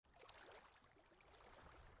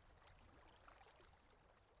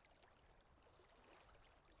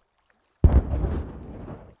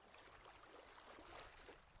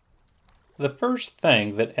The first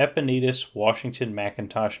thing that Epinetus Washington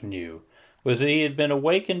McIntosh knew was that he had been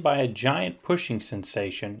awakened by a giant pushing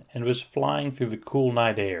sensation and was flying through the cool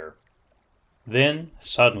night air. Then,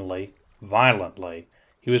 suddenly, violently,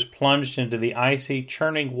 he was plunged into the icy,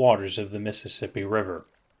 churning waters of the Mississippi River.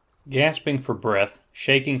 Gasping for breath,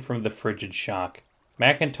 shaking from the frigid shock,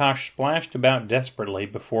 McIntosh splashed about desperately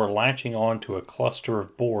before latching on to a cluster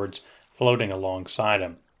of boards floating alongside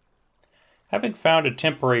him. Having found a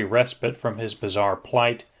temporary respite from his bizarre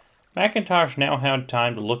plight, McIntosh now had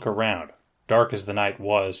time to look around, dark as the night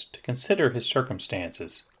was, to consider his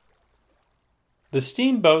circumstances. The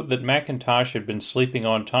steamboat that McIntosh had been sleeping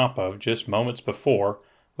on top of just moments before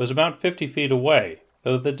was about 50 feet away,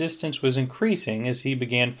 though the distance was increasing as he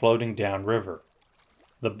began floating downriver.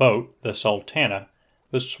 The boat, the Sultana,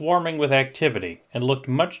 was swarming with activity and looked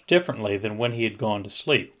much differently than when he had gone to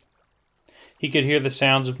sleep. He could hear the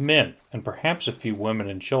sounds of men, and perhaps a few women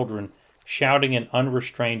and children, shouting in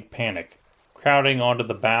unrestrained panic, crowding onto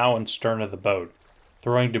the bow and stern of the boat,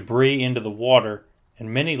 throwing debris into the water,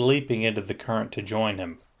 and many leaping into the current to join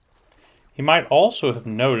him. He might also have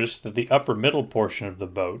noticed that the upper middle portion of the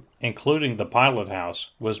boat, including the pilot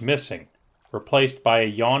house, was missing, replaced by a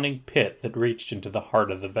yawning pit that reached into the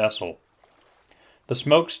heart of the vessel. The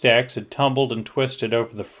smokestacks had tumbled and twisted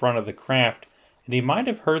over the front of the craft, and he might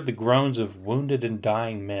have heard the groans of wounded and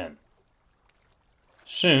dying men.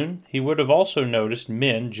 Soon he would have also noticed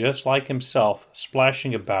men just like himself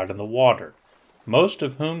splashing about in the water, most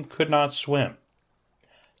of whom could not swim.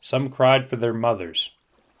 Some cried for their mothers,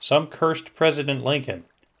 some cursed President Lincoln,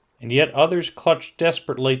 and yet others clutched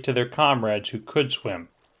desperately to their comrades who could swim,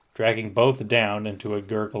 dragging both down into a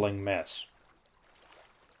gurgling mess.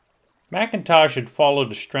 McIntosh had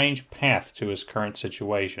followed a strange path to his current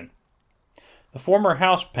situation. The former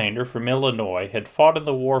house painter from Illinois had fought in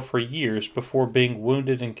the war for years before being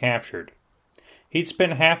wounded and captured. He'd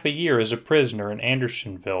spent half a year as a prisoner in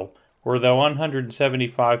Andersonville, where the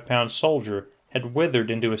 175-pound soldier had withered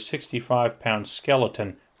into a 65-pound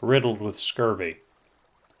skeleton riddled with scurvy.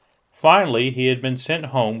 Finally, he had been sent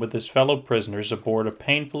home with his fellow prisoners aboard a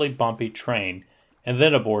painfully bumpy train, and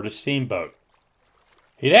then aboard a steamboat.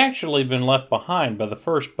 He'd actually been left behind by the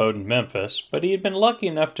first boat in Memphis, but he had been lucky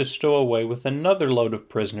enough to stow away with another load of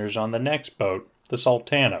prisoners on the next boat, the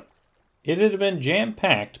Sultana. It had been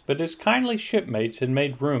jam-packed, but his kindly shipmates had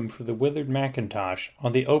made room for the withered McIntosh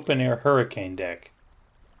on the open-air hurricane deck.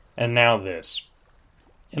 And now this.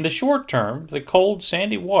 In the short term, the cold,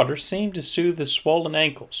 sandy water seemed to soothe his swollen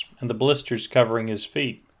ankles and the blisters covering his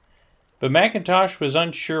feet. But McIntosh was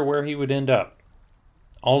unsure where he would end up.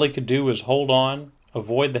 All he could do was hold on,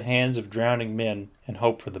 avoid the hands of drowning men, and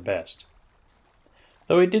hope for the best.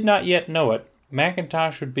 Though he did not yet know it,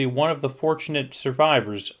 McIntosh would be one of the fortunate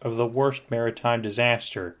survivors of the worst maritime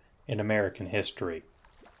disaster in American history.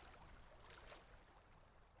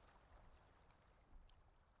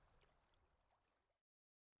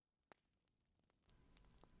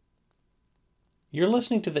 You're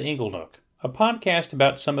listening to The Inglenook, a podcast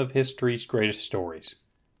about some of history's greatest stories.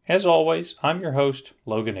 As always, I'm your host,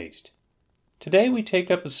 Logan East. Today we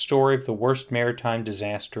take up the story of the worst maritime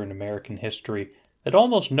disaster in American history that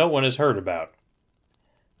almost no one has heard about.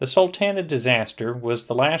 The Sultana Disaster was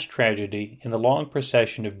the last tragedy in the long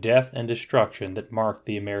procession of death and destruction that marked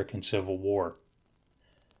the American Civil War.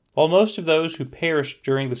 While most of those who perished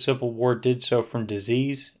during the Civil War did so from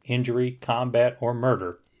disease, injury, combat, or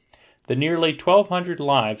murder, the nearly 1,200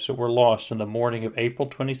 lives that were lost on the morning of April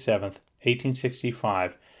 27,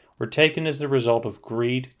 1865, were taken as the result of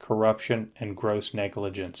greed, corruption, and gross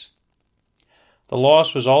negligence. The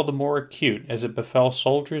loss was all the more acute as it befell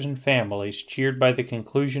soldiers and families cheered by the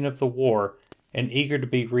conclusion of the war and eager to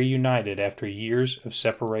be reunited after years of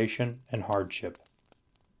separation and hardship.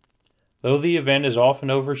 Though the event is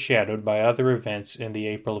often overshadowed by other events in the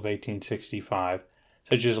April of 1865,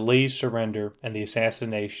 such as Lee's surrender and the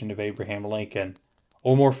assassination of Abraham Lincoln,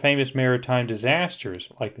 or more famous maritime disasters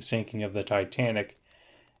like the sinking of the Titanic,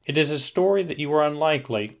 it is a story that you are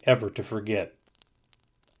unlikely ever to forget.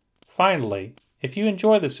 Finally, if you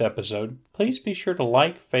enjoy this episode, please be sure to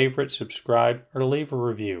like, favorite, subscribe, or leave a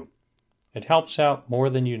review. It helps out more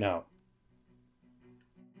than you know.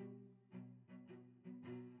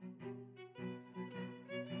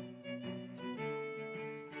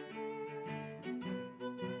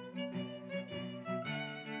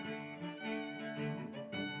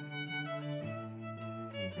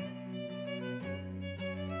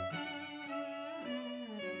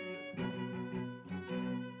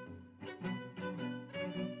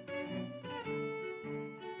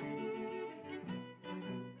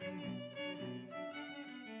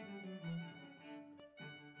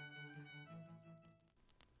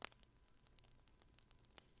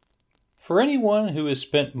 For anyone who has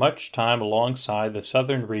spent much time alongside the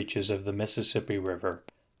southern reaches of the Mississippi River,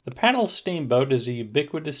 the paddle steamboat is a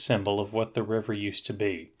ubiquitous symbol of what the river used to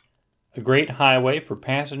be. A great highway for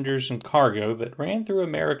passengers and cargo that ran through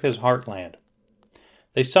America's heartland.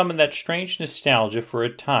 They summon that strange nostalgia for a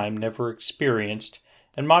time never experienced,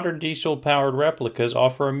 and modern diesel-powered replicas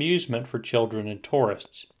offer amusement for children and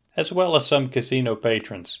tourists, as well as some casino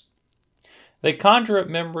patrons. They conjure up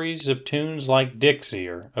memories of tunes like Dixie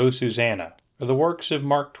or Oh Susanna, or the works of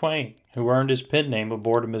Mark Twain, who earned his pen name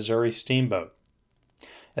aboard a Missouri steamboat.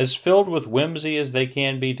 As filled with whimsy as they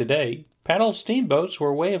can be today, paddle steamboats were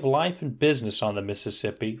a way of life and business on the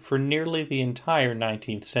Mississippi for nearly the entire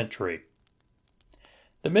 19th century.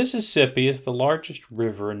 The Mississippi is the largest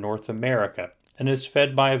river in North America and is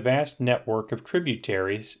fed by a vast network of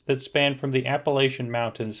tributaries that span from the Appalachian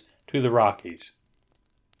Mountains to the Rockies.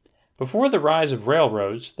 Before the rise of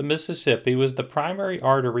railroads, the Mississippi was the primary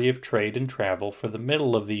artery of trade and travel for the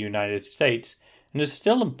middle of the United States and is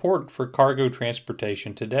still important for cargo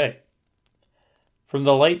transportation today. From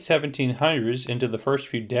the late 1700s into the first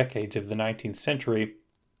few decades of the 19th century,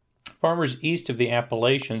 farmers east of the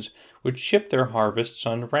Appalachians would ship their harvests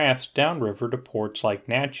on rafts downriver to ports like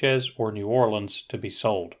Natchez or New Orleans to be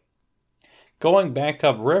sold. Going back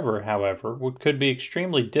upriver, however, could be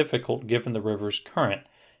extremely difficult given the river's current,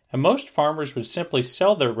 and most farmers would simply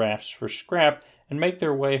sell their rafts for scrap and make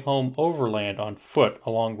their way home overland on foot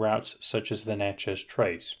along routes such as the Natchez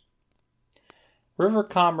Trace. River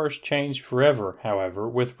commerce changed forever, however,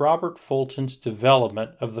 with Robert Fulton's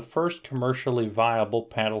development of the first commercially viable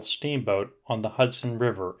paddle steamboat on the Hudson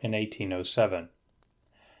River in 1807.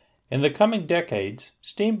 In the coming decades,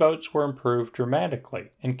 steamboats were improved dramatically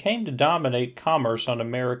and came to dominate commerce on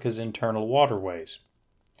America's internal waterways.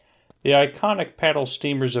 The iconic paddle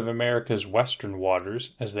steamers of America's western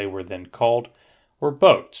waters, as they were then called, were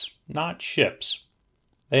boats, not ships.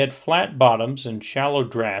 They had flat bottoms and shallow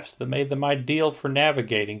drafts that made them ideal for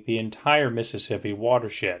navigating the entire Mississippi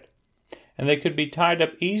watershed, and they could be tied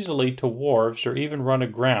up easily to wharves or even run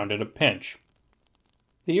aground in a pinch.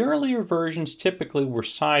 The earlier versions typically were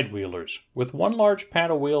side-wheelers, with one large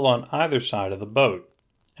paddle wheel on either side of the boat,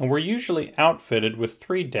 and were usually outfitted with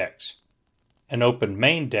 3 decks. An open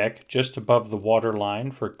main deck just above the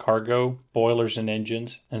waterline for cargo, boilers and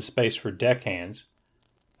engines, and space for deckhands.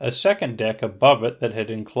 A second deck above it that had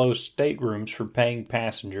enclosed staterooms for paying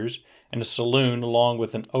passengers and a saloon along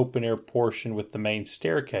with an open-air portion with the main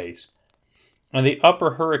staircase. And the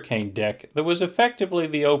upper hurricane deck that was effectively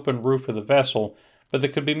the open roof of the vessel, but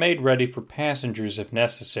that could be made ready for passengers if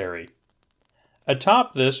necessary.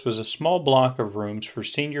 Atop this was a small block of rooms for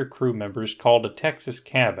senior crew members called a Texas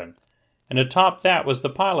cabin, and atop that was the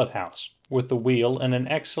pilot house, with the wheel and an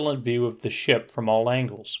excellent view of the ship from all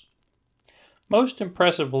angles. Most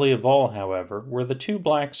impressively of all, however, were the 2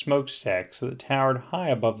 black smokestacks that towered high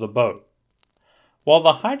above the boat. While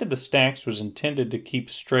the height of the stacks was intended to keep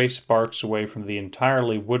stray sparks away from the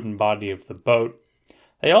entirely wooden body of the boat,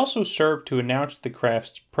 they also served to announce the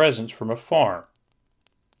craft's presence from afar.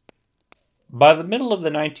 By the middle of the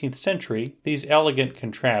 19th century, these elegant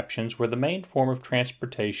contraptions were the main form of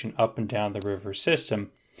transportation up and down the river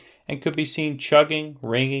system, and could be seen chugging,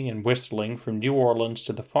 ringing, and whistling from New Orleans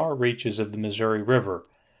to the far reaches of the Missouri River,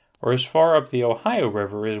 or as far up the Ohio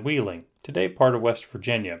River as Wheeling, today part of West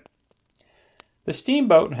Virginia. The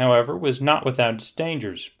steamboat, however, was not without its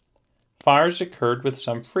dangers. Fires occurred with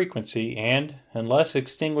some frequency and, unless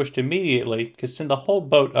extinguished immediately, could send the whole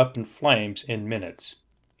boat up in flames in minutes.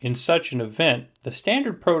 In such an event, the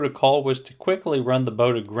standard protocol was to quickly run the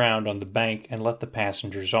boat aground on the bank and let the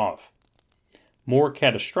passengers off. More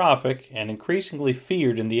catastrophic, and increasingly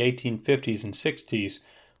feared in the 1850s and 60s,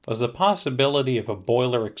 was the possibility of a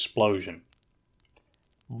boiler explosion.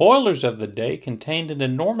 Boilers of the day contained an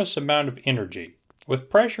enormous amount of energy, with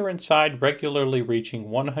pressure inside regularly reaching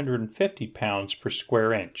 150 pounds per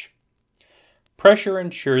square inch. Pressure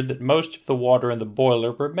ensured that most of the water in the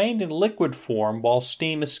boiler remained in liquid form while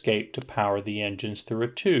steam escaped to power the engines through a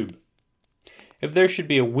tube. If there should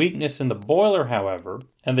be a weakness in the boiler, however,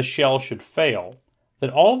 and the shell should fail, then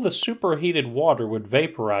all of the superheated water would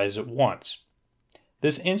vaporize at once.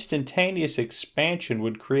 This instantaneous expansion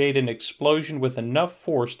would create an explosion with enough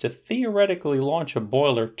force to theoretically launch a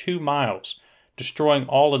boiler 2 miles, destroying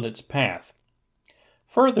all in its path.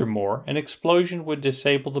 Furthermore, an explosion would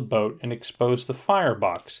disable the boat and expose the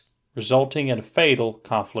firebox, resulting in a fatal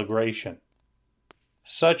conflagration.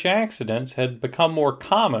 Such accidents had become more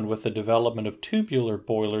common with the development of tubular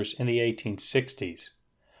boilers in the 1860s.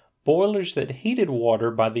 Boilers that heated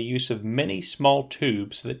water by the use of many small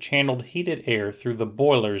tubes that channeled heated air through the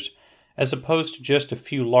boilers as opposed to just a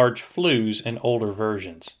few large flues in older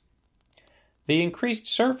versions. The increased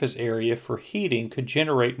surface area for heating could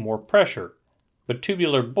generate more pressure, but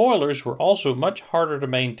tubular boilers were also much harder to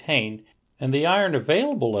maintain, and the iron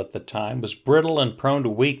available at the time was brittle and prone to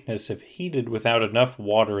weakness if heated without enough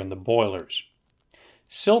water in the boilers.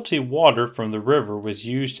 Silty water from the river was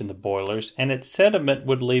used in the boilers, and its sediment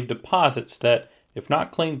would leave deposits that, if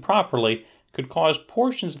not cleaned properly, could cause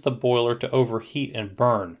portions of the boiler to overheat and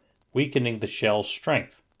burn, weakening the shell's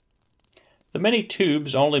strength. The many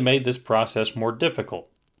tubes only made this process more difficult.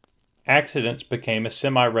 Accidents became a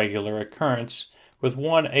semi-regular occurrence, with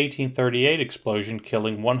one 1838 explosion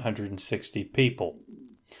killing 160 people.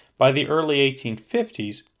 By the early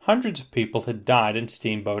 1850s, hundreds of people had died in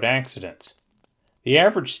steamboat accidents. The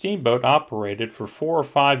average steamboat operated for 4 or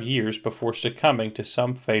 5 years before succumbing to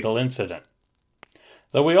some fatal incident.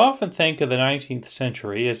 Though we often think of the 19th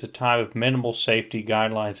century as a time of minimal safety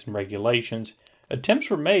guidelines and regulations,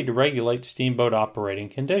 attempts were made to regulate steamboat operating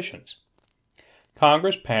conditions.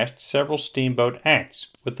 Congress passed several steamboat acts,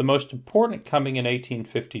 with the most important coming in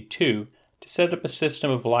 1852 to set up a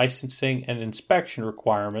system of licensing and inspection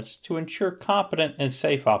requirements to ensure competent and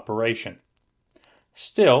safe operation.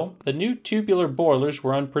 Still, the new tubular boilers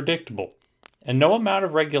were unpredictable, and no amount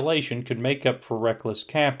of regulation could make up for reckless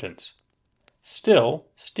captains. Still,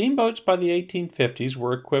 steamboats by the 1850s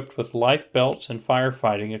were equipped with life belts and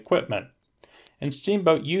firefighting equipment, and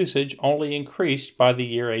steamboat usage only increased by the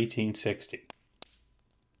year 1860.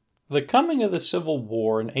 The coming of the Civil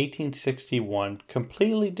War in 1861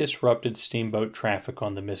 completely disrupted steamboat traffic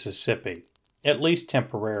on the Mississippi, at least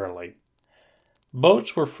temporarily.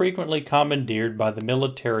 Boats were frequently commandeered by the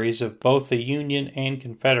militaries of both the Union and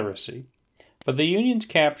Confederacy, but the Union's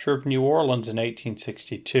capture of New Orleans in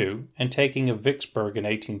 1862 and taking of Vicksburg in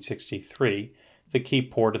 1863, the key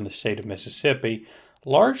port in the state of Mississippi,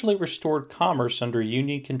 largely restored commerce under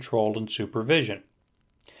Union control and supervision.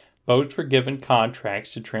 Boats were given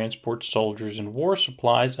contracts to transport soldiers and war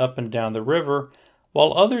supplies up and down the river,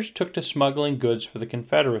 while others took to smuggling goods for the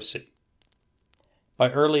Confederacy.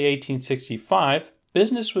 By early 1865,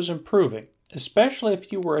 business was improving, especially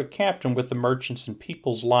if you were a captain with the Merchants and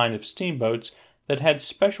Peoples line of steamboats that had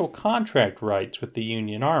special contract rights with the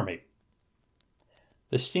Union Army.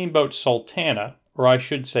 The steamboat Sultana, or I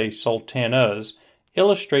should say Sultanas,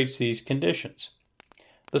 illustrates these conditions.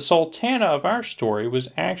 The Sultana of our story was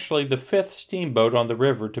actually the 5th steamboat on the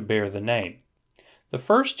river to bear the name. The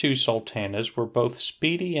first 2 Sultanas were both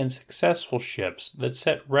speedy and successful ships that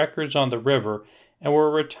set records on the river and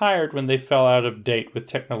were retired when they fell out of date with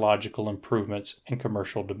technological improvements and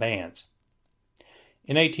commercial demands.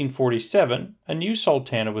 In 1847, a new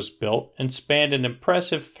Sultana was built and spanned an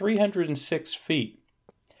impressive 306 feet.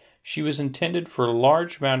 She was intended for a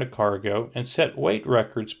large amount of cargo and set weight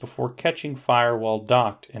records before catching fire while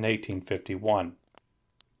docked in 1851.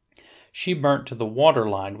 She burnt to the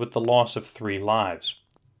waterline with the loss of 3 lives.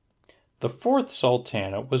 The 4th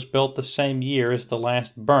Sultana was built the same year as the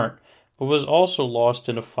last burnt, but was also lost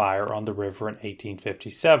in a fire on the river in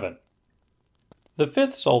 1857. The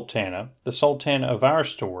 5th Sultana, the Sultana of our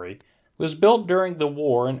story, was built during the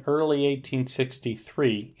war in early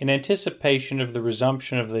 1863 in anticipation of the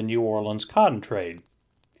resumption of the New Orleans cotton trade.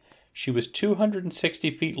 She was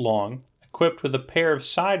 260 feet long, equipped with a pair of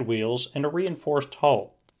side wheels and a reinforced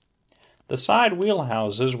hull. The side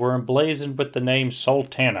wheelhouses were emblazoned with the name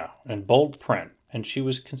Sultana in bold print, and she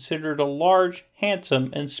was considered a large,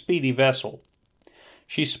 handsome, and speedy vessel.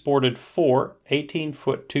 She sported 4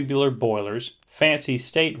 18-foot tubular boilers, fancy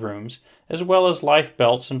staterooms, as well as life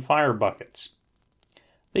belts and fire buckets.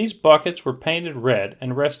 These buckets were painted red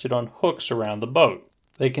and rested on hooks around the boat.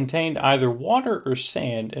 They contained either water or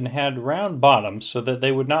sand and had round bottoms so that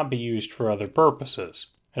they would not be used for other purposes,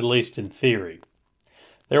 at least in theory.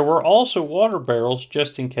 There were also water barrels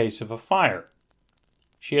just in case of a fire.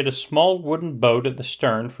 She had a small wooden boat at the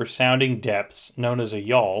stern for sounding depths, known as a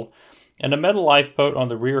yawl, and a metal lifeboat on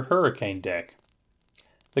the rear hurricane deck.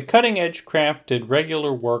 The cutting-edge craft did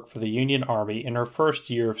regular work for the Union Army in her first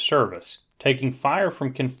year of service, taking fire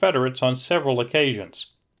from Confederates on several occasions.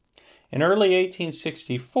 In early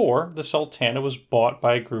 1864, the Sultana was bought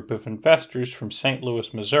by a group of investors from St.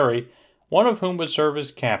 Louis, Missouri, one of whom would serve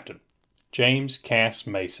as captain, James Cass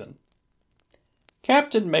Mason.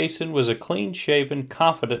 Captain Mason was a clean-shaven,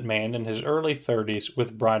 confident man in his early 30s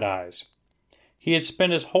with bright eyes. He had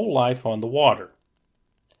spent his whole life on the water.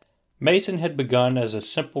 Mason had begun as a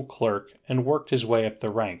simple clerk and worked his way up the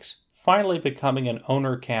ranks, finally becoming an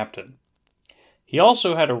owner-captain. He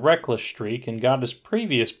also had a reckless streak and got his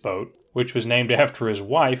previous boat, which was named after his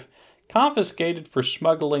wife, confiscated for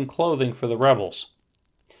smuggling clothing for the rebels.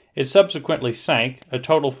 It subsequently sank, a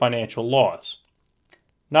total financial loss.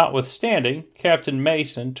 Notwithstanding, Captain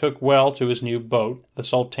Mason took well to his new boat, the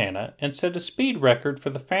Sultana, and set a speed record for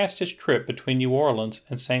the fastest trip between New Orleans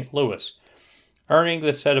and St. Louis, earning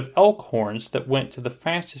the set of elk horns that went to the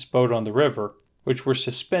fastest boat on the river, which were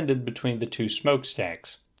suspended between the two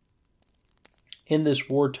smokestacks. In this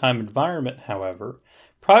wartime environment, however,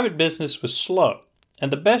 private business was slow,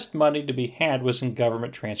 and the best money to be had was in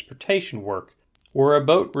government transportation work, where a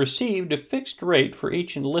boat received a fixed rate for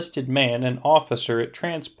each enlisted man and officer it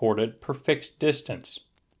transported per fixed distance.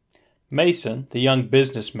 Mason, the young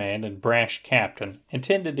businessman and brash captain,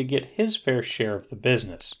 intended to get his fair share of the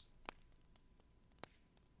business.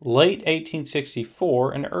 Late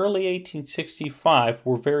 1864 and early 1865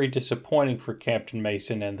 were very disappointing for Captain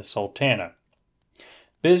Mason and the Sultana.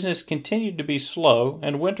 Business continued to be slow,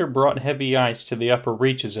 and winter brought heavy ice to the upper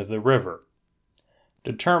reaches of the river.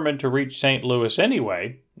 Determined to reach St. Louis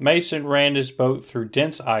anyway, Mason ran his boat through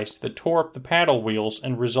dense ice that tore up the paddle wheels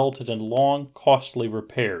and resulted in long, costly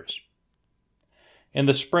repairs. In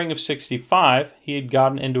the spring of '65, he had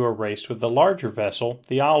gotten into a race with the larger vessel,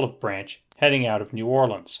 the Olive Branch, heading out of New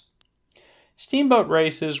Orleans. Steamboat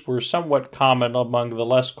races were somewhat common among the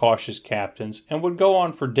less cautious captains and would go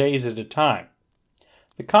on for days at a time.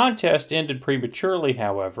 The contest ended prematurely,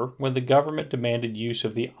 however, when the government demanded use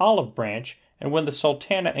of the Olive Branch and when the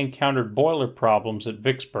Sultana encountered boiler problems at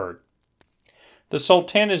Vicksburg. The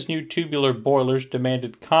Sultana's new tubular boilers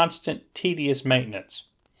demanded constant, tedious maintenance.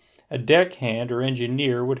 A deckhand or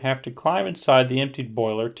engineer would have to climb inside the emptied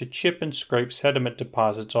boiler to chip and scrape sediment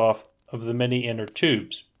deposits off of the many inner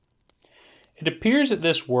tubes. It appears that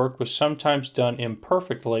this work was sometimes done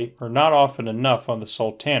imperfectly or not often enough on the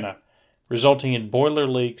Sultana, resulting in boiler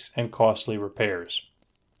leaks and costly repairs.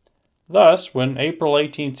 Thus, when April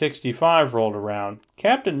 1865 rolled around,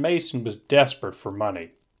 Captain Mason was desperate for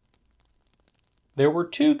money. There were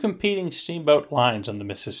two competing steamboat lines on the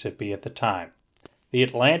Mississippi at the time. The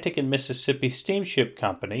Atlantic and Mississippi Steamship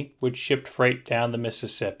Company, which shipped freight down the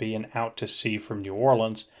Mississippi and out to sea from New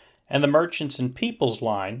Orleans, and the Merchants and Peoples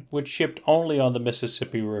Line, which shipped only on the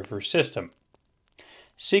Mississippi River system.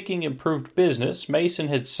 Seeking improved business, Mason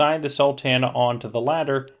had signed the Sultana on to the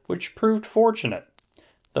latter, which proved fortunate.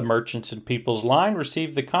 The Merchants and Peoples Line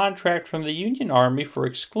received the contract from the Union Army for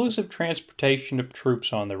exclusive transportation of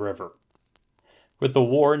troops on the river. With the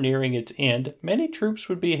war nearing its end, many troops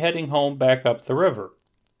would be heading home back up the river.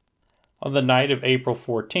 On the night of April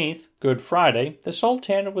 14th, Good Friday, the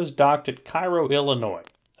Sultana was docked at Cairo, Illinois,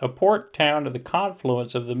 a port town at the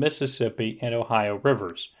confluence of the Mississippi and Ohio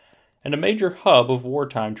rivers, and a major hub of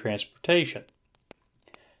wartime transportation.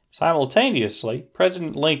 Simultaneously,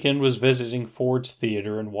 President Lincoln was visiting Ford's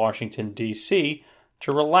Theater in Washington, D.C.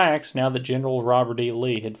 to relax now that General Robert E.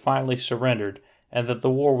 Lee had finally surrendered and that the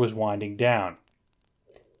war was winding down.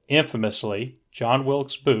 Infamously, John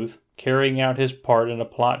Wilkes Booth, carrying out his part in a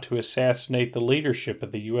plot to assassinate the leadership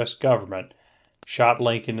of the U.S. government, shot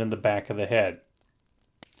Lincoln in the back of the head.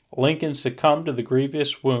 Lincoln succumbed to the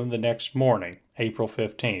grievous wound the next morning, April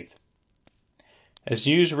 15th. As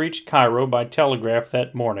news reached Cairo by telegraph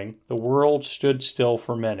that morning, the world stood still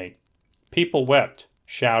for many. People wept,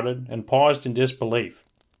 shouted, and paused in disbelief.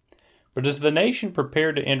 But as the nation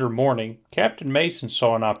prepared to enter mourning, Captain Mason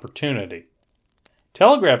saw an opportunity.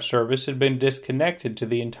 Telegraph service had been disconnected to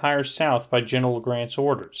the entire South by General Grant's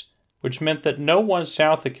orders, which meant that no one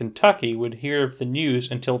south of Kentucky would hear of the news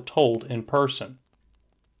until told in person.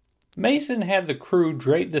 Mason had the crew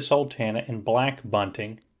drape the Sultana in black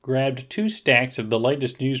bunting, grabbed 2 stacks of the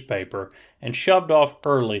latest newspaper, and shoved off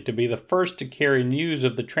early to be the first to carry news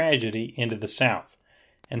of the tragedy into the South,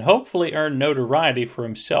 and hopefully earn notoriety for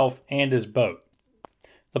himself and his boat.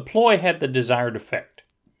 The ploy had the desired effect.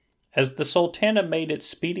 As the Sultana made its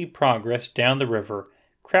speedy progress down the river,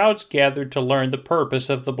 crowds gathered to learn the purpose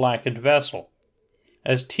of the blackened vessel.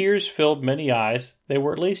 As tears filled many eyes, they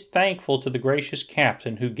were at least thankful to the gracious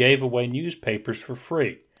captain who gave away newspapers for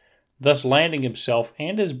free, thus landing himself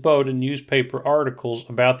and his boat in newspaper articles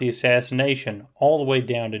about the assassination all the way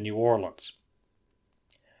down to New Orleans.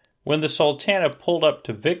 When the Sultana pulled up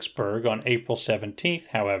to Vicksburg on April 17th,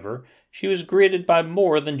 however, she was greeted by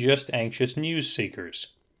more than just anxious news seekers.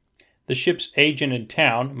 The ship's agent in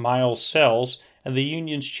town, Miles Sells, and the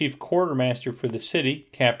Union's chief quartermaster for the city,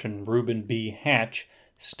 Captain Reuben B. Hatch,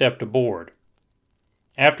 stepped aboard.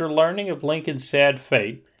 After learning of Lincoln's sad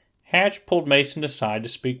fate, Hatch pulled Mason aside to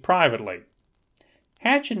speak privately.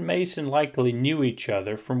 Hatch and Mason likely knew each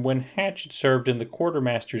other from when Hatch had served in the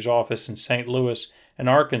quartermaster's office in St. Louis and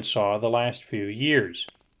Arkansas the last few years,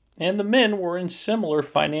 and the men were in similar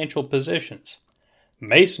financial positions.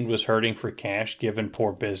 Mason was hurting for cash given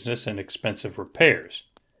poor business and expensive repairs.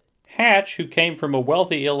 Hatch, who came from a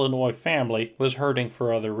wealthy Illinois family, was hurting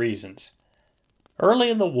for other reasons. Early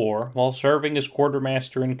in the war, while serving as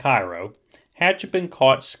quartermaster in Cairo, Hatch had been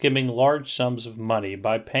caught skimming large sums of money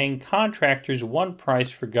by paying contractors one price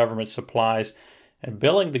for government supplies and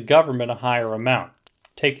billing the government a higher amount,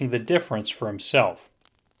 taking the difference for himself.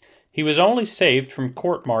 He was only saved from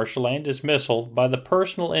court-martial and dismissal by the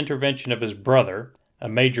personal intervention of his brother, a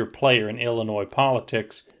major player in Illinois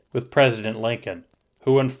politics, with President Lincoln,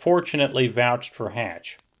 who unfortunately vouched for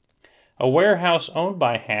Hatch. A warehouse owned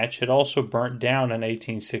by Hatch had also burnt down in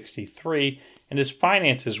 1863, and his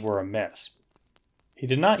finances were a mess. He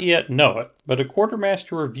did not yet know it, but a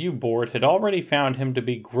quartermaster review board had already found him to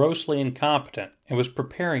be grossly incompetent and was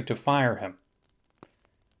preparing to fire him.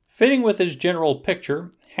 Fitting with his general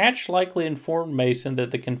picture, Hatch likely informed Mason that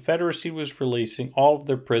the Confederacy was releasing all of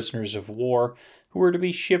their prisoners of war who were to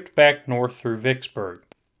be shipped back north through Vicksburg.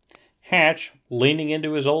 Hatch, leaning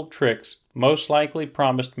into his old tricks, most likely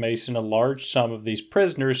promised Mason a large sum of these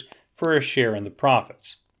prisoners for a share in the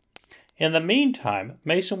profits. In the meantime,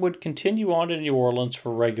 Mason would continue on to New Orleans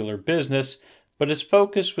for regular business, but his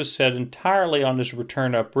focus was set entirely on his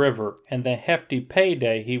return upriver and the hefty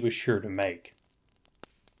payday he was sure to make.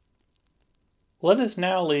 Let us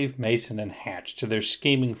now leave Mason and Hatch to their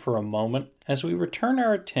scheming for a moment as we return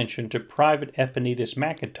our attention to Private Epenetus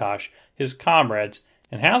McIntosh, his comrades,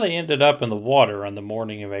 and how they ended up in the water on the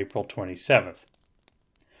morning of April 27th.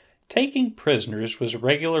 Taking prisoners was a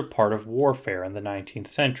regular part of warfare in the 19th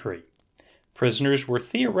century. Prisoners were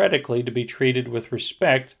theoretically to be treated with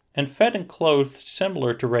respect and fed and clothed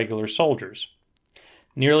similar to regular soldiers.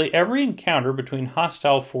 Nearly every encounter between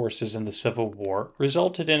hostile forces in the Civil War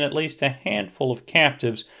resulted in at least a handful of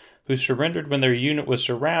captives who surrendered when their unit was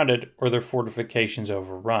surrounded or their fortifications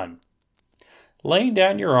overrun. Laying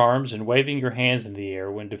down your arms and waving your hands in the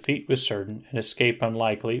air when defeat was certain and escape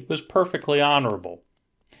unlikely was perfectly honorable.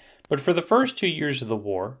 But for the first 2 years of the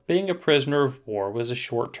war, being a prisoner of war was a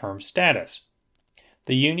short-term status.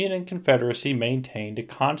 The Union and Confederacy maintained a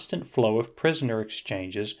constant flow of prisoner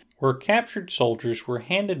exchanges where captured soldiers were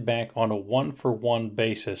handed back on a one-for-one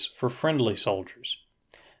basis for friendly soldiers.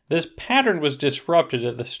 This pattern was disrupted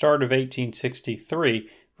at the start of 1863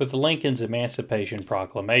 with Lincoln's Emancipation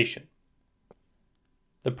Proclamation.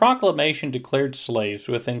 The proclamation declared slaves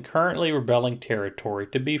within currently rebelling territory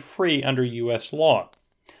to be free under U.S. law,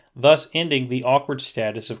 thus ending the awkward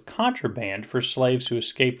status of contraband for slaves who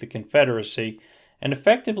escaped the Confederacy and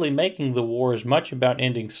effectively making the war as much about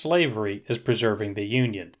ending slavery as preserving the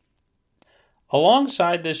Union.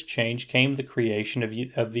 Alongside this change came the creation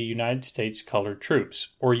of the United States Colored Troops,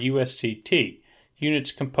 or USCT,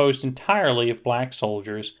 units composed entirely of black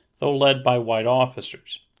soldiers, though led by white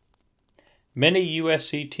officers. Many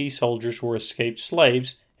USCT soldiers were escaped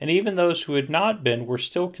slaves, and even those who had not been were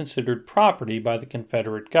still considered property by the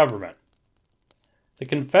Confederate government. The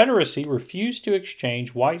Confederacy refused to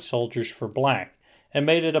exchange white soldiers for black, and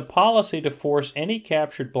made it a policy to force any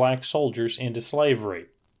captured black soldiers into slavery.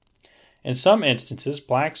 In some instances,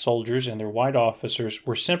 black soldiers and their white officers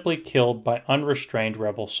were simply killed by unrestrained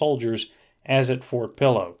rebel soldiers, as at Fort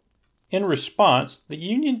Pillow. In response, the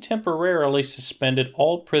Union temporarily suspended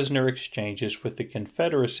all prisoner exchanges with the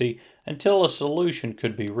Confederacy until a solution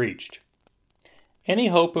could be reached. Any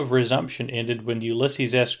hope of resumption ended when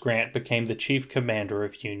Ulysses S. Grant became the chief commander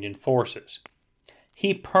of Union forces.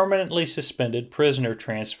 He permanently suspended prisoner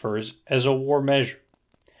transfers as a war measure.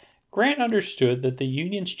 Grant understood that the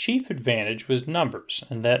Union's chief advantage was numbers,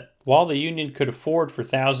 and that while the Union could afford for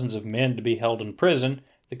thousands of men to be held in prison,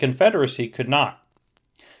 the Confederacy could not.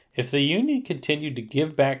 If the Union continued to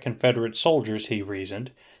give back Confederate soldiers, he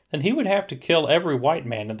reasoned, then he would have to kill every white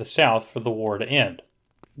man in the South for the war to end.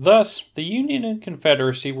 Thus, the Union and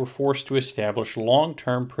Confederacy were forced to establish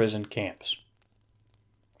long-term prison camps.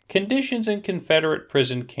 Conditions in Confederate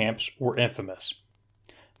prison camps were infamous.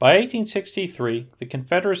 By 1863, the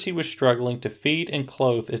Confederacy was struggling to feed and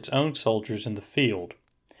clothe its own soldiers in the field.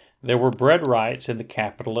 There were bread riots in the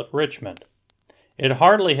capital at Richmond. It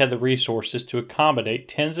hardly had the resources to accommodate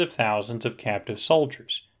tens of thousands of captive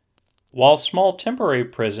soldiers. While small temporary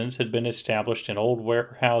prisons had been established in old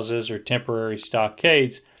warehouses or temporary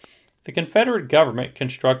stockades, the Confederate government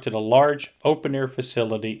constructed a large, open-air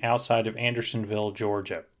facility outside of Andersonville,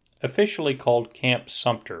 Georgia, officially called Camp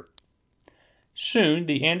Sumter. Soon,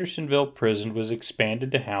 the Andersonville prison was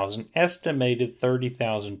expanded to house an estimated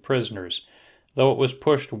 30,000 prisoners, though it was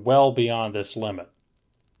pushed well beyond this limit.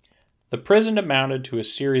 The prison amounted to a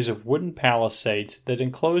series of wooden palisades that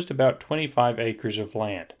enclosed about 25 acres of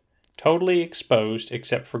land, totally exposed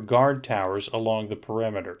except for guard towers along the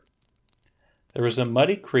perimeter. There was a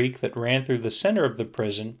muddy creek that ran through the center of the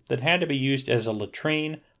prison that had to be used as a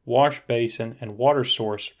latrine, wash basin, and water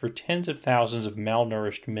source for tens of thousands of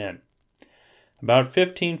malnourished men. About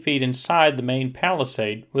 15 feet inside the main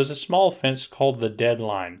palisade was a small fence called the dead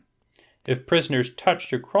line. If prisoners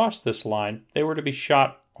touched or crossed this line, they were to be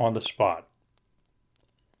shot on the spot.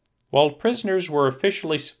 While prisoners were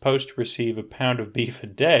officially supposed to receive a pound of beef a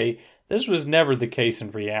day, this was never the case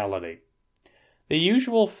in reality. The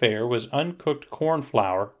usual fare was uncooked corn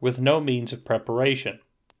flour with no means of preparation.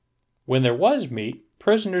 When there was meat,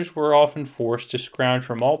 prisoners were often forced to scrounge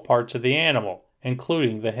from all parts of the animal,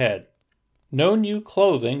 including the head. No new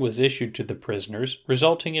clothing was issued to the prisoners,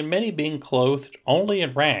 resulting in many being clothed only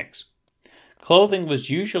in rags. Clothing was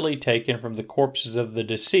usually taken from the corpses of the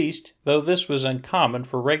deceased, though this was uncommon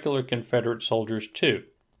for regular Confederate soldiers too.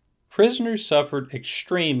 Prisoners suffered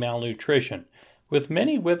extreme malnutrition, with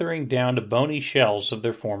many withering down to bony shells of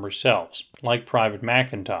their former selves, like Private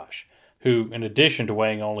McIntosh, who, in addition to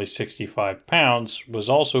weighing only 65 pounds, was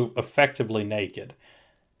also effectively naked.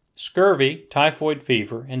 Scurvy, typhoid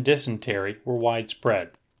fever, and dysentery were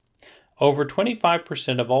widespread. Over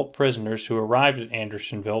 25% of all prisoners who arrived at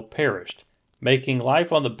Andersonville perished, making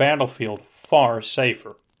life on the battlefield far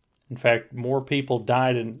safer. In fact, more people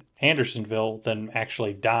died in Andersonville than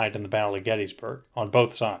actually died in the Battle of Gettysburg, on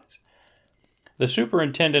both sides. The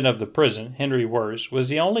superintendent of the prison, Henry Wirz, was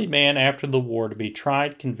the only man after the war to be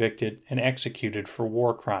tried, convicted, and executed for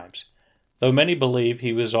war crimes, though many believe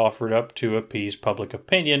he was offered up to appease public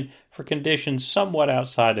opinion for conditions somewhat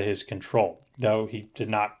outside of his control, though he did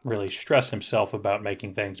not really stress himself about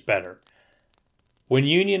making things better. When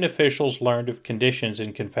Union officials learned of conditions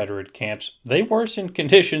in Confederate camps, they worsened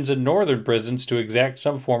conditions in Northern prisons to exact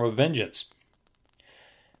some form of vengeance.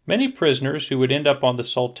 Many prisoners who would end up on the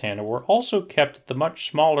Sultana were also kept at the much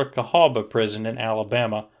smaller Cahaba prison in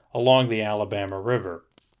Alabama along the Alabama River.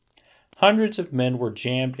 Hundreds of men were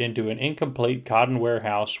jammed into an incomplete cotton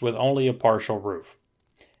warehouse with only a partial roof.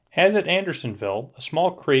 As at Andersonville, a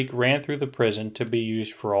small creek ran through the prison to be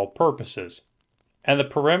used for all purposes, and the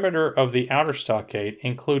perimeter of the outer stockade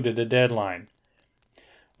included a deadline.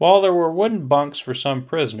 While there were wooden bunks for some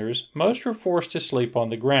prisoners, most were forced to sleep on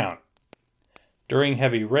the ground. During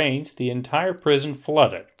heavy rains, the entire prison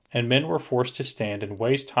flooded, and men were forced to stand in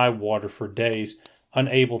waist-high water for days,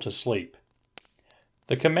 unable to sleep.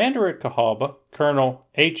 The commander at Cahaba, Colonel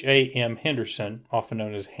H.A.M. Henderson, often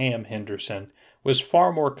known as Ham Henderson, was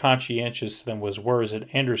far more conscientious than was Wirz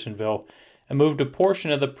at Andersonville, and moved a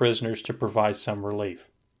portion of the prisoners to provide some relief.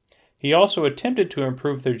 He also attempted to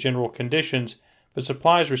improve their general conditions, but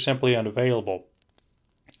supplies were simply unavailable.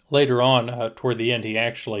 Later on, toward the end, he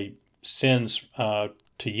actually sends to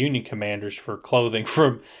Union commanders for clothing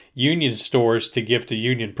from Union stores to give to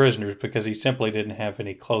Union prisoners because he simply didn't have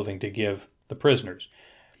any clothing to give the prisoners.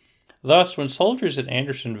 Thus, when soldiers at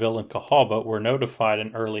Andersonville and Cahaba were notified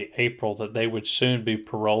in early April that they would soon be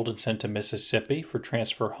paroled and sent to Mississippi for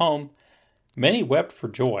transfer home, many wept for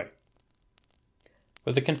joy.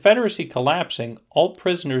 With the Confederacy collapsing, all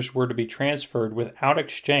prisoners were to be transferred without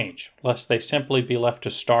exchange, lest they simply be left to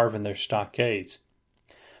starve in their stockades.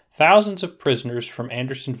 Thousands of prisoners from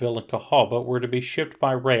Andersonville and Cahaba were to be shipped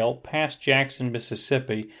by rail past Jackson,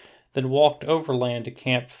 Mississippi, then walked overland to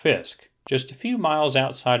Camp Fisk, just a few miles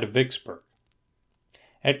outside of Vicksburg.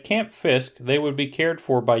 At Camp Fisk, they would be cared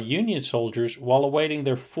for by Union soldiers while awaiting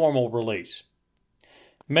their formal release.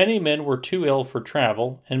 Many men were too ill for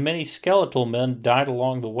travel, and many skeletal men died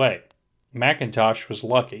along the way. McIntosh was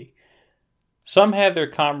lucky. Some had their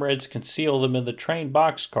comrades conceal them in the train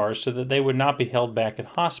boxcars so that they would not be held back at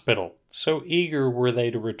hospital, so eager were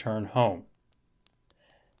they to return home.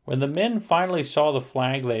 When the men finally saw the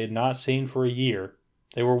flag they had not seen for a year,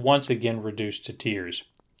 they were once again reduced to tears.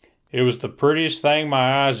 "It was the prettiest thing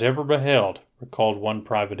my eyes ever beheld," recalled one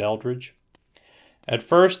Private Eldridge. At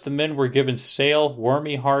first, the men were given stale,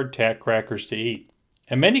 wormy hardtack crackers to eat,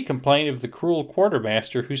 and many complained of the cruel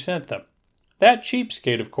quartermaster who sent them. That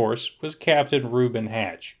cheapskate, of course, was Captain Reuben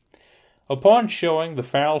Hatch. Upon showing the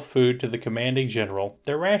foul food to the commanding general,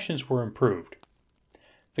 their rations were improved.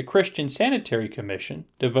 The Christian Sanitary Commission,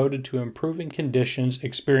 devoted to improving conditions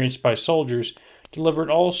experienced by soldiers,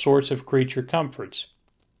 delivered all sorts of creature comforts: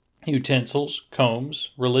 utensils,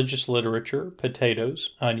 combs, religious literature,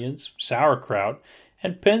 potatoes, onions, sauerkraut,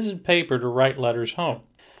 and pens and paper to write letters home.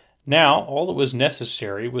 Now, all that was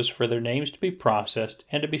necessary was for their names to be processed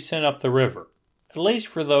and to be sent up the river, at least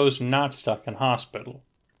for those not stuck in hospital.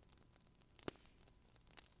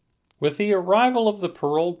 With the arrival of the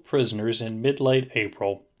paroled prisoners in mid-late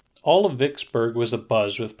April, all of Vicksburg was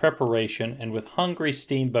abuzz with preparation and with hungry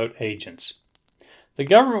steamboat agents. The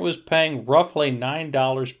government was paying roughly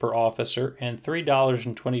 $9 per officer and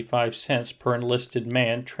 $3.25 per enlisted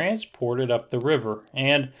man transported up the river,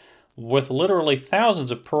 and, with literally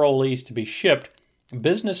thousands of parolees to be shipped,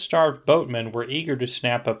 business-starved boatmen were eager to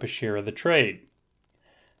snap up a share of the trade.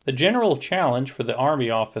 The general challenge for the Army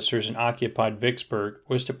officers in occupied Vicksburg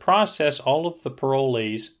was to process all of the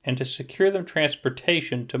parolees and to secure them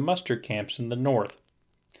transportation to muster camps in the North.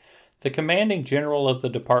 The commanding general of the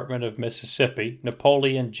Department of Mississippi,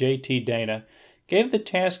 Napoleon J.T. Dana, gave the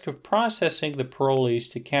task of processing the parolees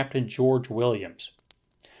to Captain George Williams.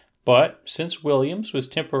 But, since Williams was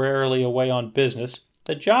temporarily away on business,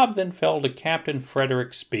 the job then fell to Captain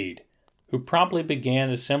Frederick Speed, who promptly began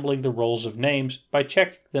assembling the rolls of names by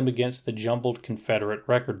checking them against the jumbled Confederate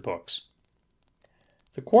record books.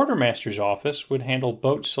 The quartermaster's office would handle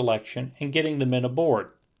boat selection and getting the men aboard.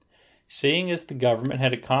 Seeing as the government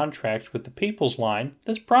had a contract with the People's Line,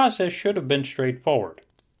 this process should have been straightforward.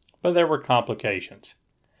 But there were complications.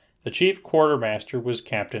 The chief quartermaster was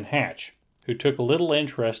Captain Hatch, who took little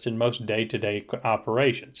interest in most day-to-day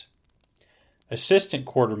operations. Assistant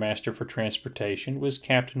quartermaster for transportation was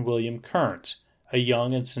Captain William Kearns, a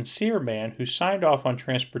young and sincere man who signed off on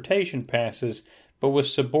transportation passes but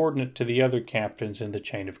was subordinate to the other captains in the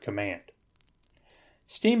chain of command.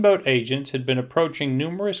 Steamboat agents had been approaching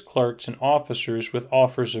numerous clerks and officers with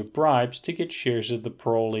offers of bribes to get shares of the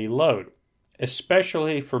parolee load,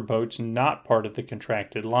 especially for boats not part of the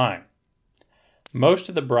contracted line. Most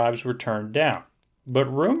of the bribes were turned down, but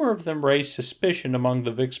rumor of them raised suspicion among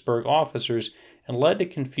the Vicksburg officers and led to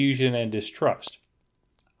confusion and distrust.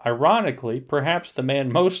 Ironically, perhaps the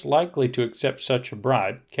man most likely to accept such a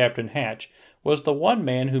bribe, Captain Hatch, was the one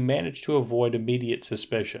man who managed to avoid immediate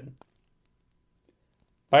suspicion.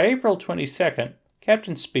 By April 22nd,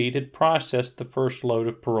 Captain Speed had processed the first load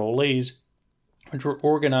of parolees, which were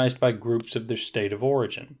organized by groups of their state of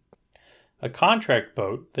origin. A contract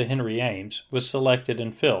boat, the Henry Ames, was selected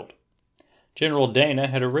and filled. General Dana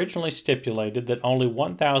had originally stipulated that only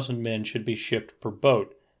 1,000 men should be shipped per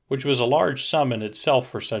boat, which was a large sum in itself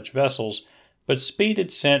for such vessels, but Speed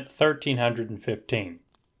had sent 1,315.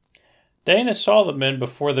 Dana saw the men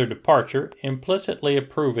before their departure, implicitly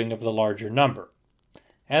approving of the larger number.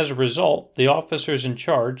 As a result, the officers in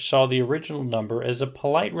charge saw the original number as a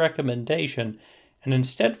polite recommendation and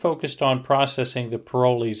instead focused on processing the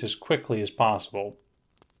parolees as quickly as possible.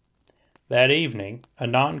 That evening, a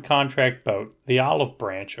non-contract boat, the Olive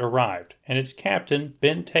Branch, arrived, and its captain,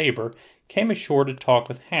 Ben Tabor, came ashore to talk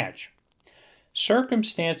with Hatch.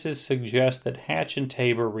 Circumstances suggest that Hatch and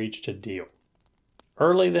Tabor reached a deal.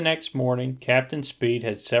 Early the next morning, Captain Speed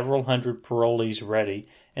had several hundred parolees ready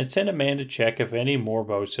and sent a man to check if any more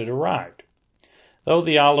boats had arrived. Though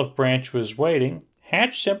the Olive Branch was waiting,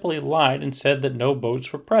 Hatch simply lied and said that no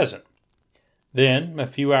boats were present. Then, a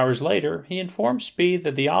few hours later, he informed Speed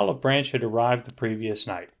that the Olive Branch had arrived the previous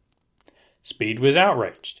night. Speed was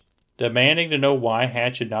outraged, demanding to know why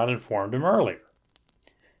Hatch had not informed him earlier.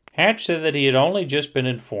 Hatch said that he had only just been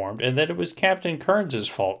informed and that it was Captain Kearns's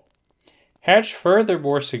fault. Hatch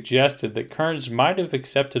furthermore suggested that Kearns might have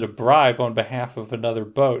accepted a bribe on behalf of another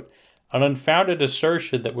boat, an unfounded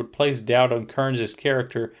assertion that would place doubt on Kearns's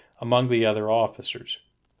character among the other officers.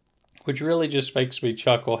 Which really just makes me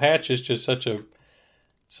chuckle. Hatch is just such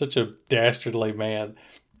a dastardly man.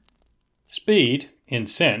 Speed,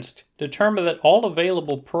 incensed, determined that all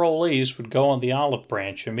available parolees would go on the Olive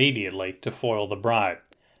Branch immediately to foil the bribe.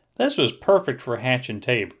 This was perfect for Hatch and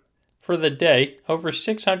Tabor. For the day, over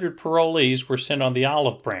 600 parolees were sent on the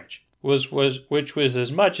Olive Branch, which was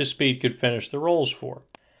as much as Speed could finish the rolls for.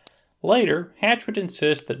 Later, Hatch would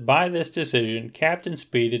insist that by this decision, Captain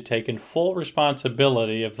Speed had taken full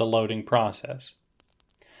responsibility of the loading process.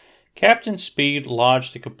 Captain Speed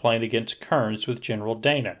lodged a complaint against Kearns with General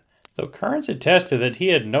Dana, though Kearns attested that he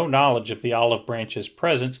had no knowledge of the Olive Branch's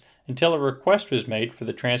presence until a request was made for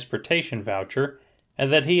the transportation voucher,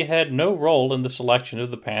 and that he had no role in the selection of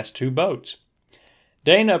the past two boats.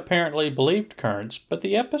 Dana apparently believed Kearns, but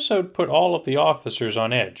the episode put all of the officers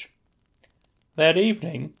on edge. That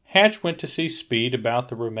evening, Hatch went to see Speed about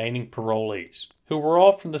the remaining parolees, who were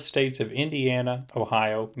all from the states of Indiana,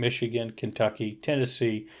 Ohio, Michigan, Kentucky,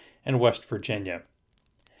 Tennessee, and West Virginia.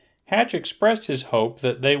 Hatch expressed his hope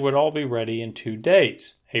that they would all be ready in 2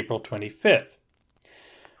 days, April 25th.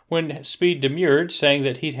 When Speed demurred, saying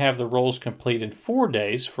that he'd have the rolls complete in 4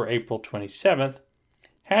 days for April 27th,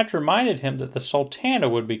 Hatch reminded him that the Sultana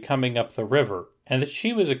would be coming up the river, and that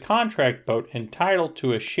she was a contract boat entitled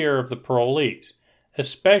to a share of the parolees,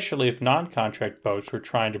 especially if non-contract boats were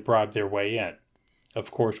trying to bribe their way in.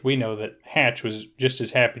 Of course, we know that Hatch was just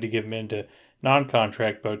as happy to give men to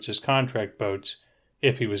non-contract boats as contract boats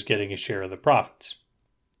if he was getting a share of the profits.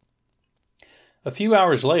 A few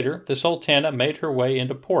hours later, the Sultana made her way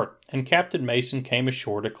into port, and Captain Mason came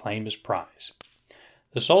ashore to claim his prize.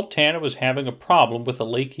 The Sultana was having a problem with a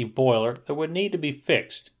leaky boiler that would need to be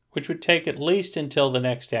fixed, which would take at least until the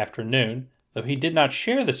next afternoon, though he did not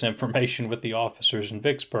share this information with the officers in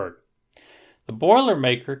Vicksburg. The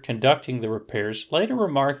boilermaker conducting the repairs later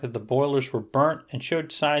remarked that the boilers were burnt and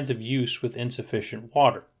showed signs of use with insufficient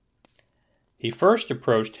water. Mason first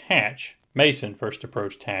approached Hatch,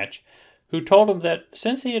 who told him that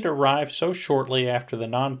since he had arrived so shortly after the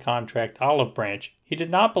non-contract olive branch, he did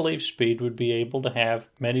not believe Speed would be able to have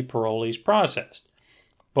many parolees processed.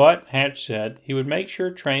 But Hatch said he would make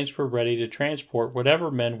sure trains were ready to transport whatever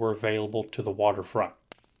men were available to the waterfront.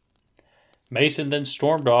 Mason then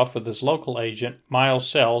stormed off with his local agent, Miles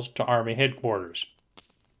Sells, to Army headquarters.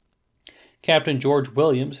 Captain George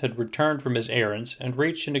Williams had returned from his errands and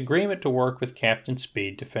reached an agreement to work with Captain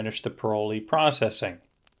Speed to finish the parolee processing.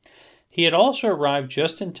 He had also arrived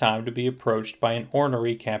just in time to be approached by an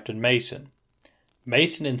ornery Captain Mason.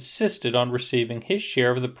 Mason insisted on receiving his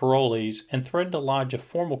share of the parolees and threatened to lodge a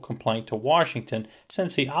formal complaint to Washington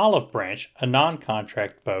since the Olive Branch, a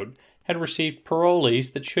non-contract boat, had received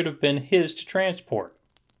parolees that should have been his to transport.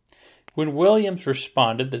 When Williams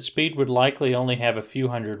responded that Speed would likely only have a few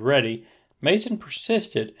hundred ready, Mason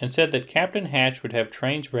persisted and said that Captain Hatch would have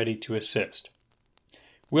trains ready to assist.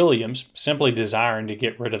 Williams, simply desiring to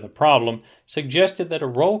get rid of the problem, suggested that a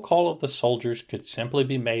roll call of the soldiers could simply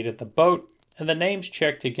be made at the boat and the names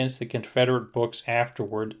checked against the Confederate books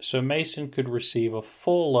afterward so Mason could receive a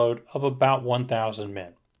full load of about 1,000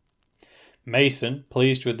 men. Mason,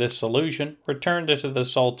 pleased with this solution, returned to the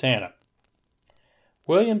Sultana.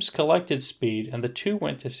 Williams collected Speed and the two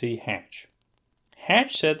went to see Hatch.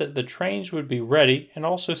 Hatch said that the trains would be ready and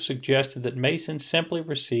also suggested that Mason simply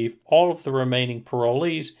receive all of the remaining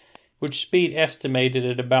parolees, which Speed estimated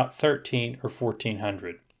at about 1,300 or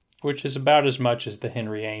 1,400, which is about as much as the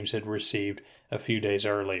Henry Ames had received a few days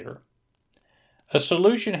earlier. A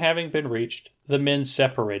solution having been reached, the men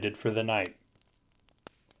separated for the night.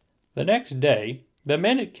 The next day, the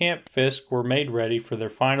men at Camp Fisk were made ready for their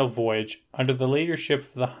final voyage under the leadership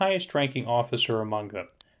of the highest-ranking officer among them,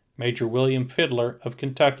 Major William Fiddler of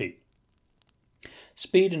Kentucky.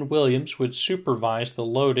 Speed and Williams would supervise the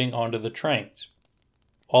loading onto the trains.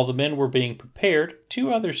 While the men were being prepared,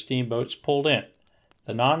 two other steamboats pulled in,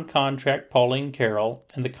 the non-contract Pauline Carroll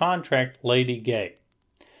and the contract Lady Gay.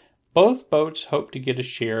 Both boats hoped to get a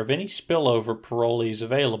share of any spillover parolees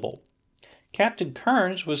available. Captain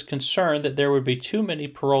Kearns was concerned that there would be too many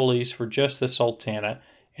parolees for just the Sultana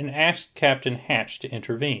and asked Captain Hatch to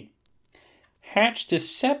intervene. Hatch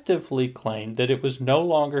deceptively claimed that it was no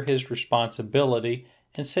longer his responsibility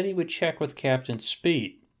and said he would check with Captain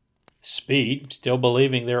Speed. Speed, still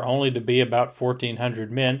believing there only to be about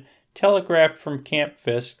 1,400 men, telegraphed from Camp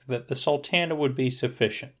Fisk that the Sultana would be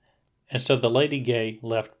sufficient, and so the Lady Gay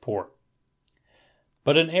left port.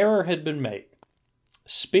 But an error had been made.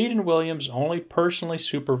 Speed and Williams only personally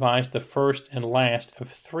supervised the first and last of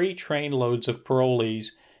 3 train loads of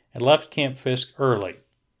parolees and left Camp Fisk early.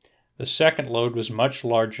 The second load was much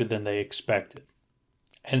larger than they expected.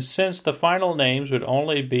 And since the final names would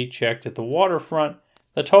only be checked at the waterfront,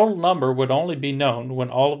 the total number would only be known when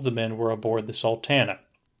all of the men were aboard the Sultana.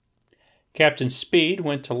 Captain Speed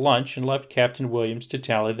went to lunch and left Captain Williams to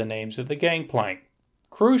tally the names of the gangplank.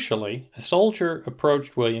 Crucially, a soldier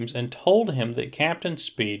approached Williams and told him that Captain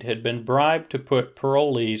Speed had been bribed to put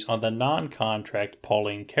parolees on the non-contract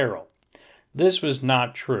Pauline Carroll. This was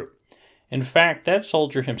not true. In fact, that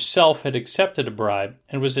soldier himself had accepted a bribe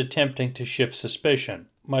and was attempting to shift suspicion,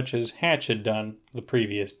 much as Hatch had done the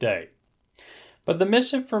previous day. But the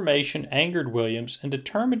misinformation angered Williams and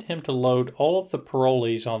determined him to load all of the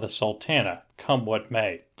parolees on the Sultana, come what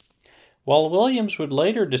may. While Williams would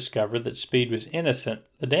later discover that Speed was innocent,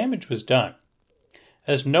 the damage was done.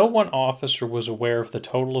 As no one officer was aware of the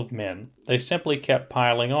total of men, they simply kept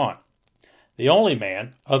piling on. The only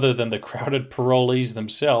man, other than the crowded parolees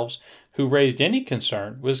themselves, who raised any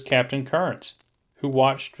concern was Captain Kearns, who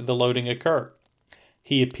watched the loading occur.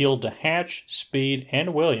 He appealed to Hatch, Speed,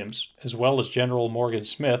 and Williams, as well as General Morgan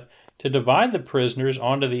Smith, to divide the prisoners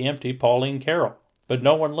onto the empty Pauline Carroll, but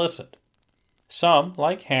no one listened. Some,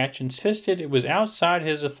 like Hatch, insisted it was outside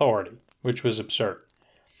his authority, which was absurd.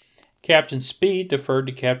 Captain Speed deferred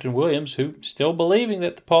to Captain Williams, who, still believing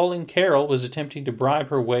that the Pauline Carroll was attempting to bribe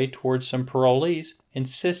her way towards some parolees,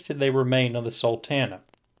 insisted they remain on the Sultana.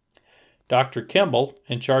 Dr. Kimball,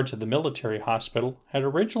 in charge of the military hospital, had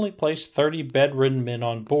originally placed 30 bedridden men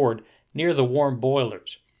on board near the warm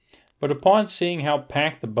boilers, but upon seeing how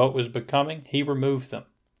packed the boat was becoming, he removed them.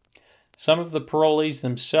 Some of the parolees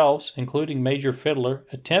themselves, including Major Fiddler,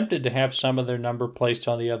 attempted to have some of their number placed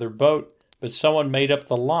on the other boat, but someone made up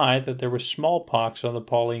the lie that there was smallpox on the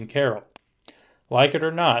Pauline Carroll. Like it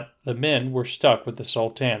or not, the men were stuck with the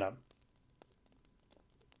Sultana.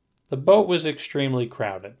 The boat was extremely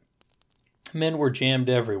crowded. Men were jammed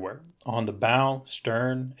everywhere, on the bow,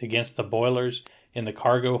 stern, against the boilers, in the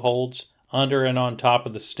cargo holds, under and on top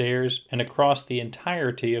of the stairs, and across the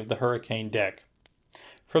entirety of the hurricane deck.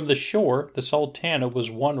 From the shore, the Sultana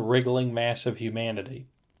was one wriggling mass of humanity.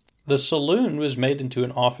 The saloon was made into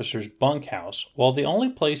an officer's bunkhouse, while the only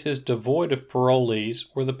places devoid of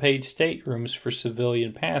parolees were the paid staterooms for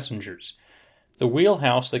civilian passengers, the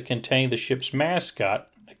wheelhouse that contained the ship's mascot,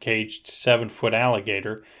 a caged 7-foot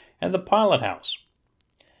alligator, and the pilot house.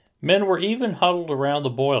 Men were even huddled around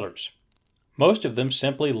the boilers. Most of them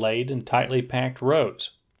simply laid in tightly packed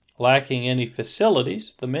rows. Lacking any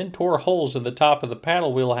facilities, the men tore holes in the top of the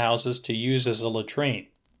paddle wheel houses to use as a latrine.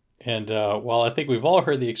 And while I think we've all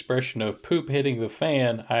heard the expression of poop hitting the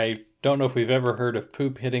fan, I don't know if we've ever heard of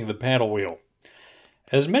poop hitting the paddle wheel.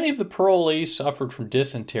 As many of the parolees suffered from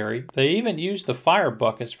dysentery, they even used the fire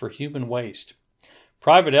buckets for human waste.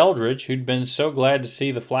 Private Eldridge, who'd been so glad to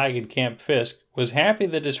see the flag in Camp Fisk, was happy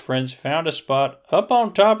that his friends found a spot up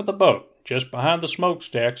on top of the boat, just behind the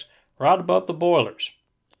smokestacks, right above the boilers.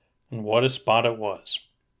 And what a spot it was.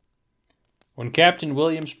 When Captain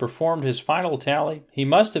Williams performed his final tally, he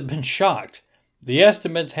must have been shocked. The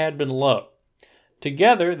estimates had been low.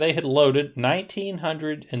 Together, they had loaded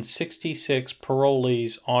 1,966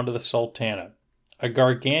 parolees onto the Sultana, a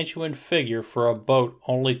gargantuan figure for a boat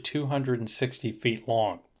only 260 feet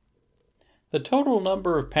long. The total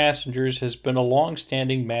number of passengers has been a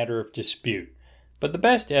long-standing matter of dispute, but the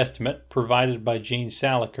best estimate, provided by Gene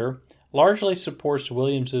Saliker, largely supports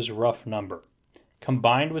Williams's rough number.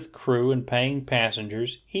 Combined with crew and paying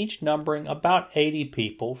passengers, each numbering about 80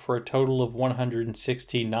 people for a total of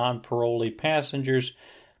 160 non-parolee passengers,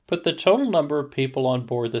 put the total number of people on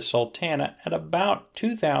board the Sultana at about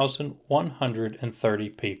 2,130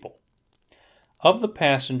 people. Of the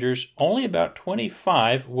passengers, only about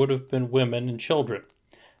 25 would have been women and children,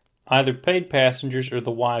 either paid passengers or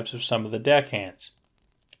the wives of some of the deckhands.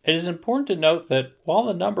 It is important to note that while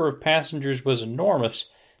the number of passengers was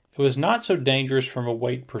enormous, it was not so dangerous from a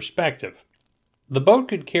weight perspective. The boat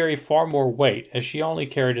could carry far more weight, as she only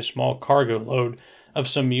carried a small cargo load of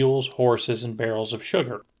some mules, horses, and barrels of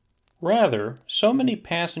sugar. Rather, so many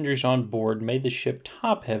passengers on board made the ship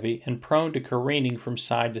top-heavy and prone to careening from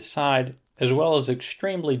side to side, as well as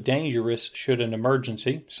extremely dangerous should an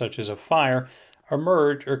emergency, such as a fire,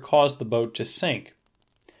 emerge or cause the boat to sink.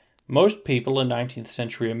 Most people in 19th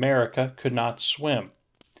century America could not swim.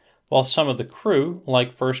 While some of the crew,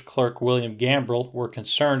 like First Clerk William Gambrill, were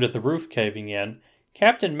concerned at the roof caving in,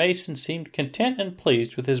 Captain Mason seemed content and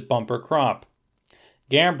pleased with his bumper crop.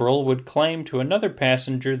 Gambrill would claim to another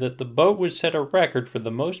passenger that the boat would set a record for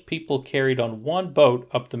the most people carried on one boat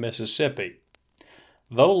up the Mississippi.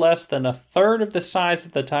 Though less than a third of the size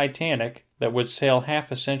of the Titanic, that would sail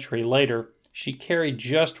half a century later, she carried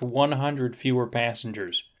just 100 fewer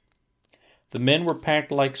passengers. The men were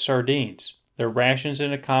packed like sardines. Their rations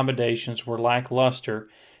and accommodations were lackluster,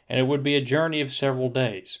 and it would be a journey of several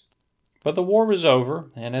days. But the war was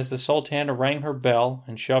over, and as the Sultana rang her bell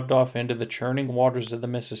and shoved off into the churning waters of the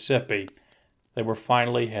Mississippi, they were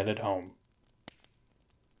finally headed home.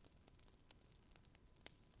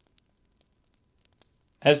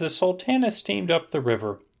 As the Sultana steamed up the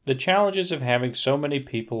river, the challenges of having so many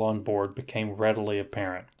people on board became readily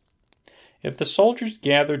apparent. If the soldiers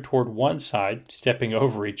gathered toward one side, stepping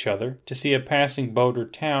over each other, to see a passing boat or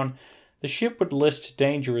town, the ship would list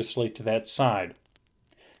dangerously to that side.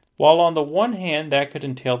 While on the one hand that could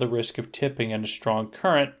entail the risk of tipping in a strong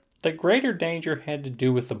current, the greater danger had to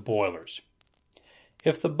do with the boilers.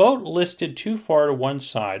 If the boat listed too far to one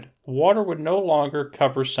side, water would no longer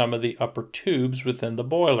cover some of the upper tubes within the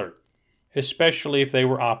boiler, especially if they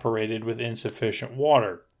were operated with insufficient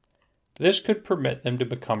water. This could permit them to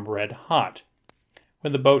become red hot.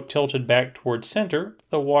 When the boat tilted back toward center,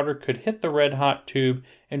 the water could hit the red hot tube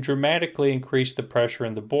and dramatically increase the pressure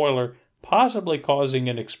in the boiler, possibly causing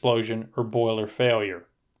an explosion or boiler failure.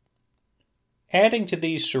 Adding to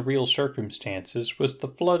these surreal circumstances was the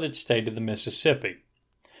flooded state of the Mississippi.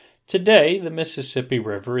 Today, the Mississippi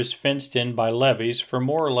River is fenced in by levees for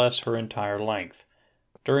more or less her entire length.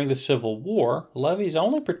 During the Civil War, levees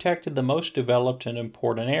only protected the most developed and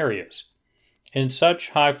important areas. In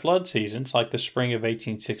such high flood seasons, like the spring of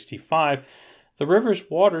 1865, the river's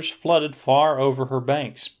waters flooded far over her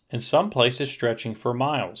banks, in some places stretching for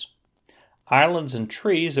miles. Islands and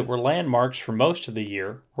trees that were landmarks for most of the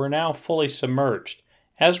year were now fully submerged,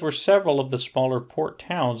 as were several of the smaller port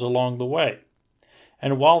towns along the way.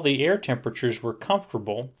 And while the air temperatures were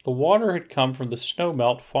comfortable, the water had come from the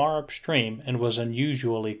snowmelt far upstream and was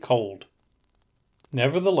unusually cold.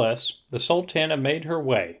 Nevertheless, the Sultana made her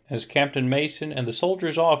way as Captain Mason and the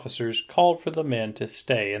soldiers' officers called for the men to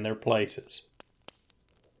stay in their places.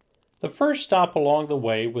 The first stop along the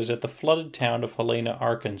way was at the flooded town of Helena,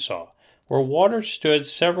 Arkansas, where water stood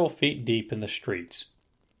several feet deep in the streets.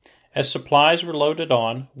 As supplies were loaded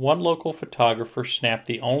on, one local photographer snapped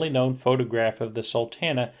the only known photograph of the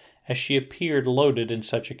Sultana as she appeared loaded in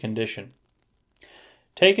such a condition.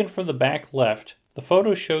 Taken from the back left, the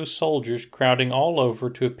photo shows soldiers crowding all over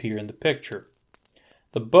to appear in the picture.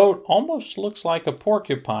 The boat almost looks like a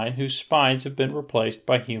porcupine whose spines have been replaced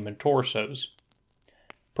by human torsos.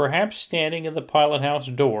 Perhaps standing in the pilot-house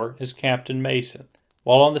door is Captain Mason,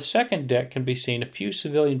 while on the second deck can be seen a few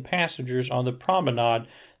civilian passengers on the promenade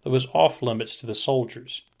that was off-limits to the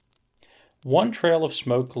soldiers. One trail of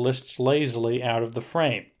smoke lists lazily out of the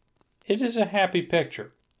frame. It is a happy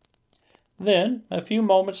picture. Then, a few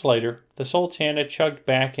moments later, the Sultana chugged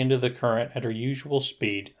back into the current at her usual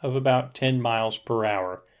speed of about 10 miles per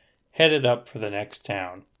hour, headed up for the next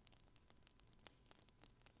town.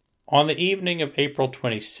 On the evening of April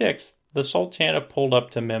 26th, the Sultana pulled up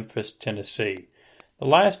to Memphis, Tennessee, the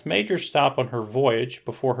last major stop on her voyage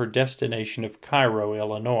before her destination of Cairo,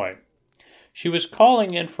 Illinois. She was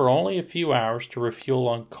calling in for only a few hours to refuel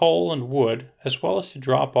on coal and wood, as well as to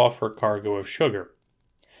drop off her cargo of sugar.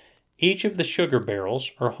 Each of the sugar barrels,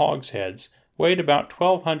 or hogsheads, weighed about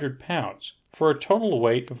 1,200 pounds, for a total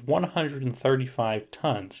weight of 135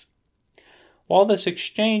 tons. While this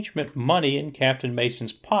exchange meant money in Captain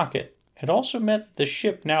Mason's pocket, it also meant that the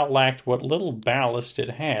ship now lacked what little ballast it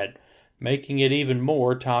had, making it even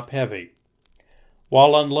more top-heavy.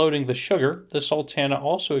 While unloading the sugar, the Sultana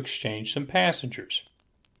also exchanged some passengers.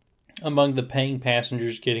 Among the paying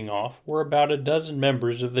passengers getting off were about a dozen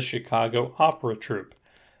members of the Chicago Opera Troupe,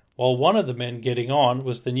 while one of the men getting on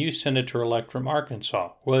was the new senator-elect from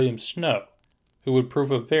Arkansas, William Snow, who would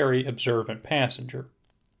prove a very observant passenger.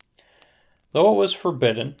 Though it was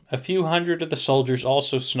forbidden, a few hundred of the soldiers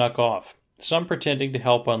also snuck off, some pretending to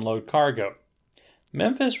help unload cargo.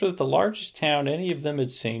 Memphis was the largest town any of them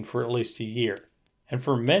had seen for at least a year, and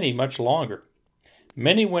for many much longer.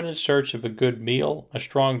 Many went in search of a good meal, a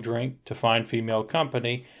strong drink, to find female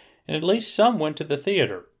company, and at least some went to the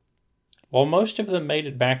theater. While most of them made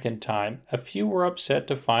it back in time, a few were upset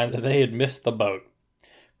to find that they had missed the boat.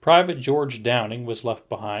 Private George Downing was left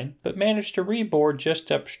behind, but managed to reboard just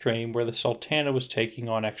upstream where the Sultana was taking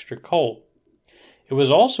on extra coal. It was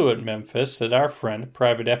also at Memphis that our friend,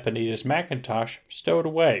 Private Epenetus McIntosh, stowed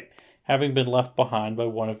away, having been left behind by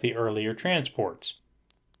one of the earlier transports.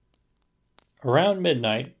 Around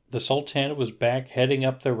midnight, the Sultana was back heading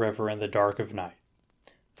up the river in the dark of night.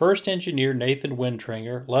 First Engineer Nathan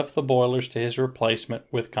Windtringer left the boilers to his replacement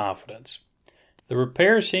with confidence. The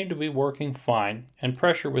repairs seemed to be working fine, and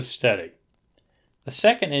pressure was steady. The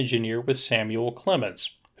second engineer was Samuel Clemens,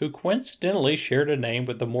 who coincidentally shared a name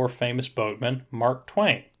with the more famous boatman Mark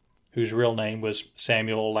Twain, whose real name was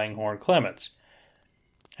Samuel Langhorne Clemens.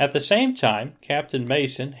 At the same time, Captain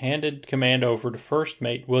Mason handed command over to First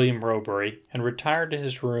Mate William Robury and retired to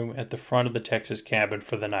his room at the front of the Texas cabin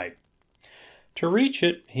for the night. To reach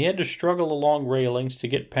it, he had to struggle along railings to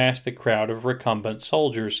get past the crowd of recumbent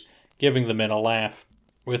soldiers, giving the men a laugh.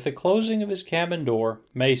 With the closing of his cabin door,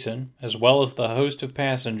 Mason, as well as the host of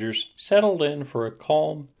passengers, settled in for a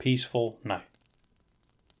calm, peaceful night.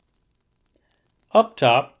 Up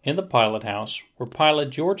top, in the pilot-house, were pilot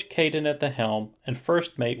George Caden at the helm and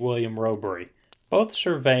first mate William Robury, both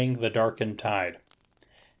surveying the darkened tide.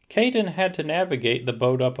 Caden had to navigate the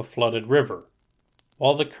boat up a flooded river.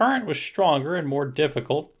 While the current was stronger and more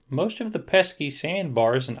difficult, most of the pesky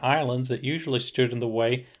sandbars and islands that usually stood in the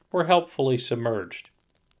way were helpfully submerged.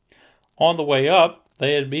 On the way up,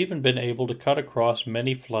 they had even been able to cut across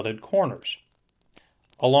many flooded corners.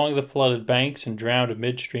 Along the flooded banks and drowned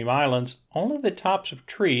midstream islands, only the tops of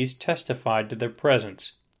trees testified to their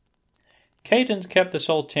presence. Caden kept the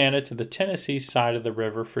Sultana to the Tennessee side of the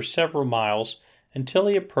river for several miles until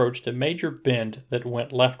he approached a major bend that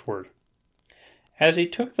went leftward. As he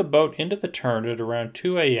took the boat into the turn at around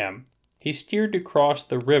 2 a.m., he steered to cross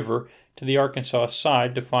the river to the Arkansas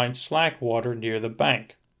side to find slack water near the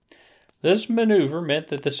bank. This maneuver meant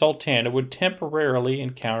that the Sultana would temporarily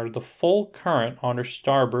encounter the full current on her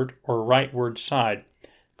starboard or rightward side,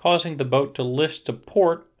 causing the boat to list to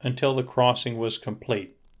port until the crossing was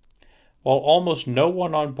complete. While almost no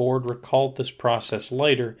one on board recalled this process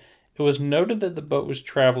later, it was noted that the boat was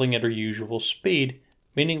traveling at her usual speed,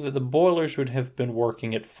 meaning that the boilers would have been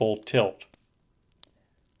working at full tilt.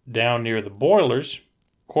 Down near the boilers,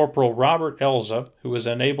 Corporal Robert Elza, who was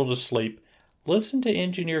unable to sleep, listened to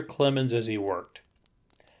Engineer Clemens as he worked.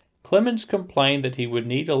 Clemens complained that he would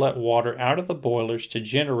need to let water out of the boilers to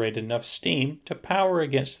generate enough steam to power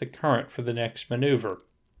against the current for the next maneuver.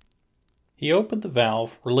 He opened the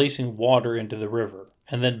valve, releasing water into the river,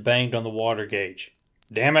 and then banged on the water gauge.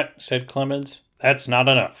 "Damn it," said Clemens, "that's not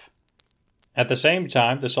enough." At the same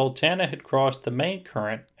time, the Sultana had crossed the main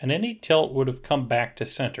current, and any tilt would have come back to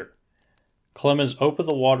center. Clemens opened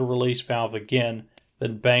the water release valve again,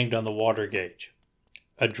 then banged on the water gauge.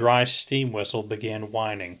 A dry steam whistle began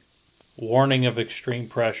whining, warning of extreme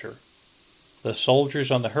pressure. The soldiers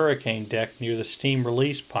on the hurricane deck near the steam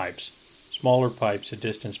release pipes, smaller pipes a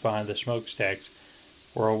distance behind the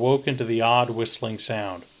smokestacks, were awoken to the odd whistling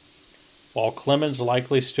sound. While Clemens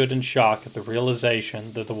likely stood in shock at the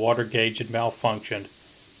realization that the water gauge had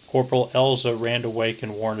malfunctioned, Corporal Elza ran to wake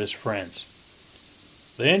and warn his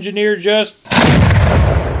friends. "The engineer just—"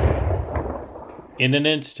 In an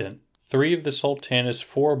instant, 3 of the Sultana's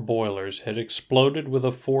 4 boilers had exploded with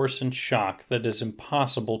a force and shock that is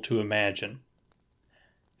impossible to imagine.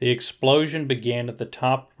 The explosion began at the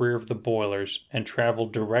top rear of the boilers and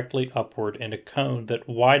traveled directly upward in a cone that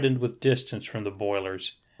widened with distance from the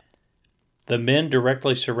boilers. The men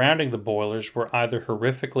directly surrounding the boilers were either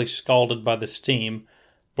horrifically scalded by the steam,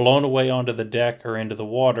 blown away onto the deck or into the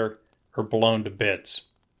water, or blown to bits.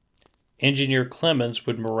 Engineer Clemens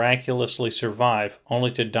would miraculously survive,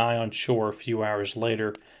 only to die on shore a few hours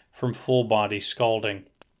later from full-body scalding.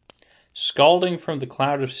 Scalding from the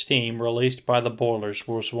cloud of steam released by the boilers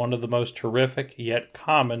was one of the most horrific yet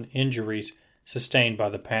common injuries sustained by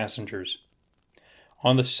the passengers.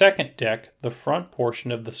 On the second deck, the front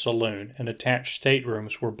portion of the saloon and attached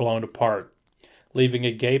staterooms were blown apart, leaving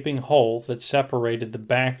a gaping hole that separated the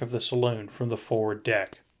back of the saloon from the forward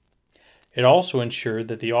deck. It also ensured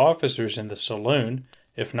that the officers in the saloon,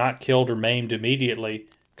 if not killed or maimed immediately,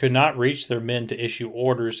 could not reach their men to issue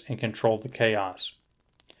orders and control the chaos.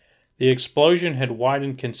 The explosion had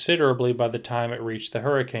widened considerably by the time it reached the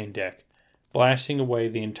hurricane deck, blasting away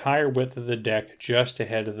the entire width of the deck just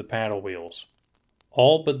ahead of the paddle wheels.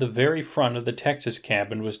 All but the very front of the Texas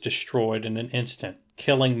cabin was destroyed in an instant,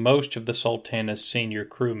 killing most of the Sultana's senior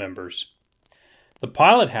crew members. The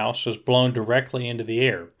pilot house was blown directly into the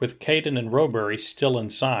air, with Caden and Robury still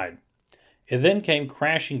inside. It then came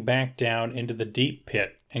crashing back down into the deep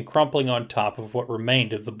pit and crumpling on top of what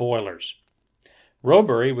remained of the boilers.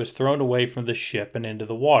 Robury was thrown away from the ship and into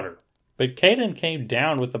the water, but Caden came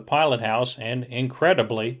down with the pilot house and,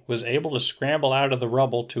 incredibly, was able to scramble out of the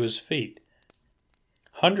rubble to his feet.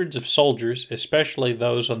 Hundreds of soldiers, especially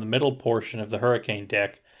those on the middle portion of the hurricane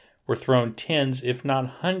deck, were thrown tens, if not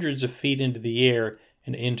hundreds of feet into the air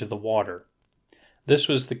and into the water. This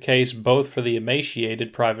was the case both for the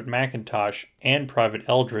emaciated Private McIntosh and Private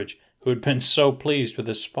Eldridge, who had been so pleased with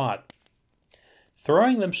his spot.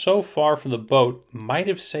 Throwing them so far from the boat might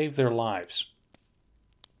have saved their lives.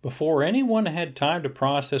 Before anyone had time to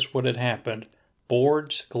process what had happened,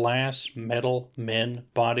 boards, glass, metal, men,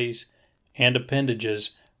 bodies, and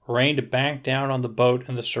appendages rained back down on the boat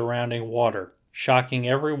and the surrounding water, shocking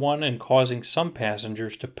everyone and causing some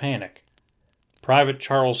passengers to panic. Private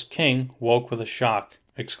Charles King woke with a shock,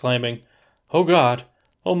 exclaiming, "Oh God!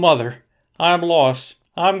 Oh Mother! I am lost!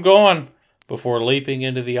 I'm gone!" before leaping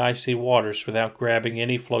into the icy waters without grabbing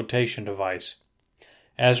any flotation device.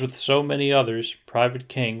 As with so many others, Private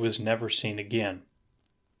King was never seen again.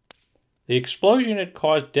 The explosion had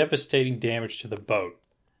caused devastating damage to the boat,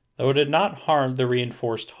 though it had not harmed the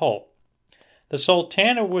reinforced hull. The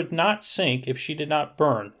Sultana would not sink if she did not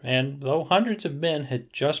burn, and though hundreds of men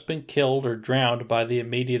had just been killed or drowned by the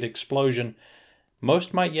immediate explosion,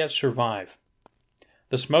 most might yet survive.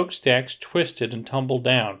 The smokestacks twisted and tumbled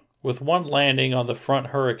down, with one landing on the front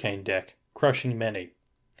hurricane deck, crushing many.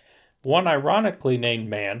 One ironically named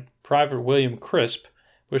man, Private William Crisp,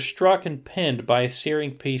 was struck and pinned by a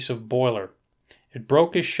searing piece of boiler. It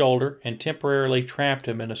broke his shoulder and temporarily trapped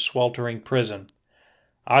him in a sweltering prison.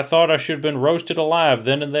 "I thought I should have been roasted alive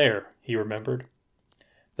then and there," he remembered.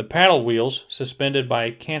 The paddle wheels, suspended by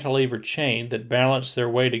a cantilever chain that balanced their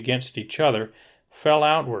weight against each other, fell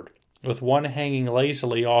outward, with one hanging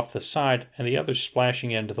lazily off the side and the other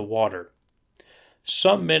splashing into the water.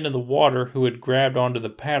 Some men in the water who had grabbed onto the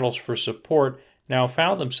paddles for support now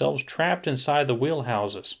found themselves trapped inside the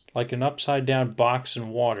wheelhouses, like an upside-down box in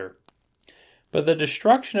water. But the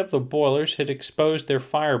destruction of the boilers had exposed their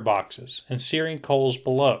fireboxes and searing coals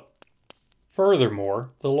below.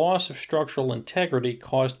 Furthermore, the loss of structural integrity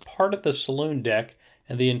caused part of the saloon deck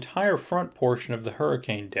and the entire front portion of the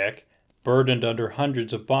hurricane deck, burdened under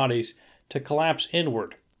hundreds of bodies, to collapse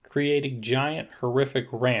inward, creating giant, horrific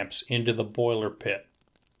ramps into the boiler pit.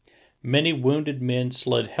 Many wounded men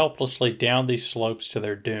slid helplessly down these slopes to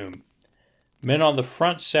their doom. Men on the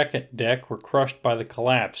front second deck were crushed by the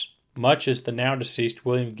collapse, much as the now-deceased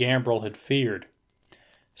William Gambrill had feared.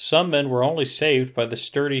 Some men were only saved by the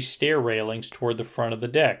sturdy stair railings toward the front of the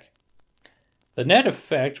deck. The net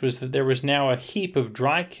effect was that there was now a heap of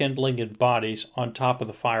dry kindling and bodies on top of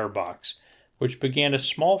the firebox, which began a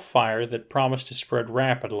small fire that promised to spread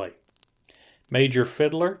rapidly. Major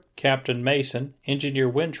Fiddler, Captain Mason, Engineer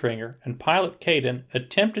Wintringer, and Pilot Caden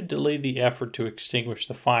attempted to lead the effort to extinguish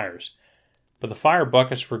the fires, but the fire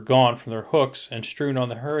buckets were gone from their hooks and strewn on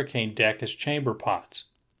the hurricane deck as chamber pots.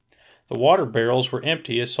 The water barrels were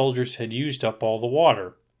empty as soldiers had used up all the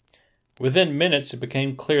water. Within minutes it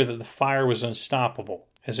became clear that the fire was unstoppable,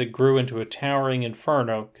 as it grew into a towering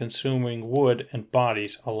inferno consuming wood and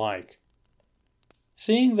bodies alike.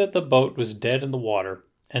 Seeing that the boat was dead in the water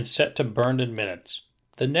and set to burn in minutes,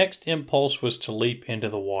 the next impulse was to leap into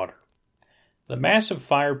the water. The massive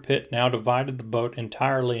fire pit now divided the boat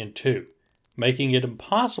entirely in two, making it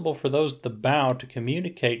impossible for those at the bow to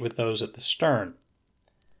communicate with those at the stern.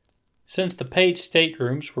 Since the paid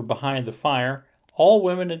staterooms were behind the fire, all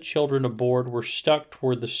women and children aboard were stuck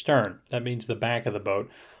toward the stern, that means the back of the boat,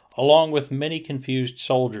 along with many confused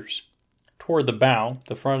soldiers. Toward the bow,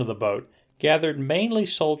 the front of the boat, gathered mainly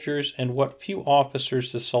soldiers and what few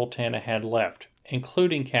officers the Sultana had left,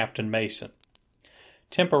 including Captain Mason.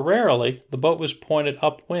 Temporarily, the boat was pointed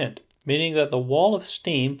upwind, meaning that the wall of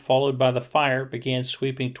steam followed by the fire began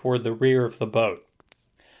sweeping toward the rear of the boat.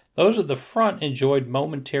 Those at the front enjoyed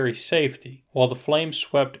momentary safety, while the flames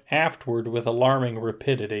swept aftward with alarming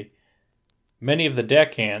rapidity. Many of the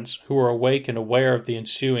deckhands, who were awake and aware of the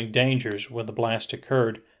ensuing dangers when the blast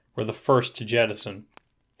occurred, were the first to jettison.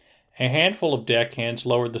 A handful of deckhands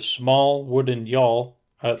lowered the small wooden yawl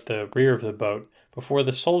at the rear of the boat before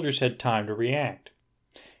the soldiers had time to react.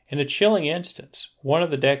 In a chilling instance, one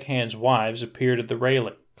of the deckhands' wives appeared at the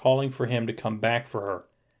railing, calling for him to come back for her.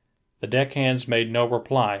 The deckhands made no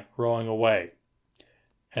reply, rowing away.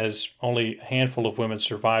 As only a handful of women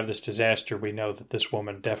survived this disaster, we know that this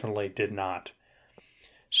woman definitely did not.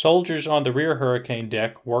 Soldiers on the rear hurricane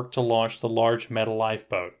deck worked to launch the large metal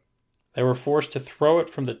lifeboat. They were forced to throw it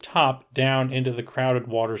from the top down into the crowded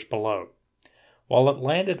waters below. While it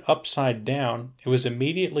landed upside down, it was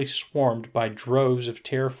immediately swarmed by droves of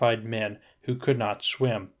terrified men who could not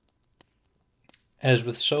swim. As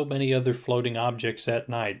with so many other floating objects that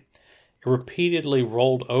night, it repeatedly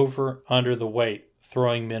rolled over under the weight,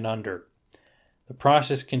 throwing men under. The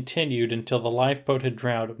process continued until the lifeboat had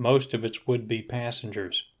drowned most of its would-be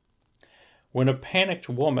passengers. When a panicked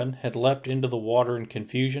woman had leapt into the water in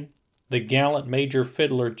confusion, the gallant Major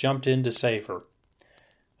Fiddler jumped in to save her.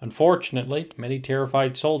 Unfortunately, many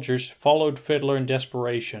terrified soldiers followed Fiddler in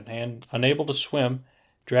desperation and, unable to swim,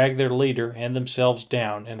 dragged their leader and themselves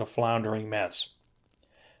down in a floundering mess.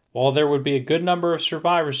 While there would be a good number of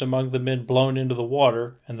survivors among the men blown into the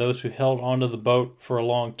water and those who held onto the boat for a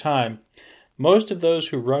long time, most of those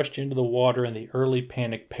who rushed into the water in the early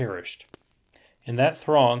panic perished. In that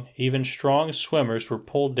throng, even strong swimmers were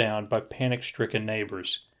pulled down by panic-stricken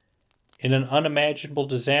neighbors. In an unimaginable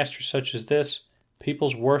disaster such as this,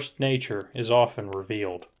 people's worst nature is often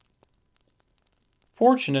revealed.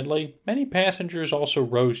 Fortunately, many passengers also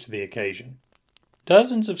rose to the occasion.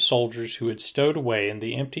 Dozens of soldiers who had stowed away in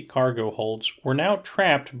the empty cargo holds were now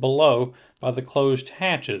trapped below by the closed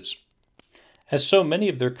hatches. As so many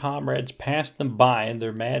of their comrades passed them by in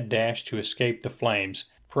their mad dash to escape the flames,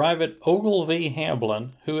 Private Ogilvy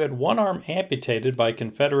Hamblin, who had one arm amputated by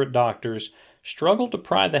Confederate doctors, struggled to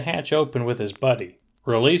pry the hatch open with his buddy.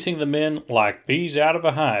 "Releasing the men like bees out of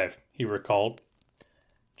a hive," he recalled.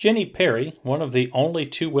 Jenny Perry, one of the only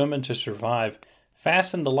two women to survive,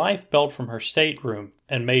 fastened the life belt from her stateroom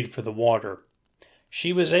and made for the water.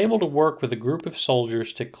 She was able to work with a group of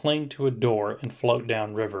soldiers to cling to a door and float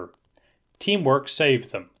downriver. Teamwork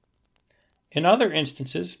saved them. In other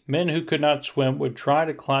instances, men who could not swim would try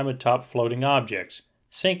to climb atop floating objects,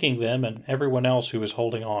 sinking them and everyone else who was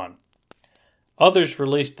holding on. Others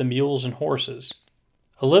released the mules and horses.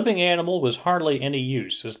 A living animal was hardly any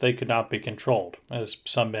use, as they could not be controlled, as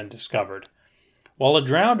some men discovered, while a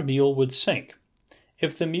drowned mule would sink.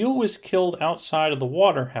 If the mule was killed outside of the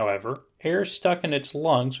water, however, air stuck in its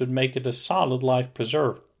lungs would make it a solid life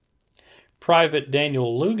preserver. Private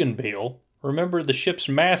Daniel Luganbeil remembered the ship's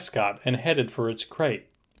mascot and headed for its crate.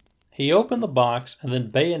 He opened the box and then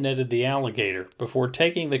bayoneted the alligator before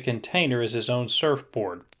taking the container as his own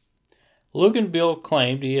surfboard. Luganbeil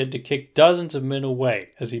claimed he had to kick dozens of men away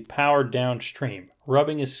as he powered downstream,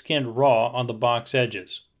 rubbing his skin raw on the box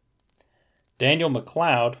edges. Daniel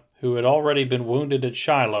McLeod, who had already been wounded at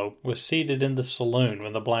Shiloh, was seated in the saloon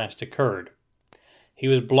when the blast occurred. He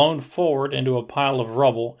was blown forward into a pile of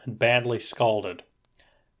rubble and badly scalded.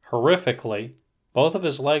 Horrifically, both of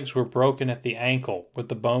his legs were broken at the ankle, with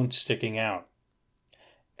the bones sticking out.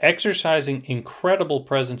 Exercising incredible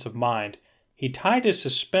presence of mind, he tied his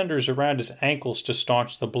suspenders around his ankles to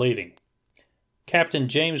staunch the bleeding. Captain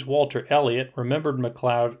James Walter Elliott remembered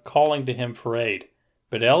McLeod calling to him for aid,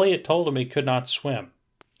 but Elliott told him he could not swim.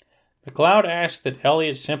 McLeod asked that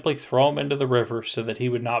Elliott simply throw him into the river so that he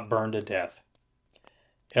would not burn to death.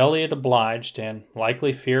 Elliott obliged, and,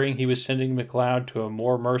 likely fearing he was sending McLeod to a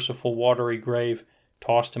more merciful watery grave,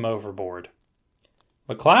 tossed him overboard.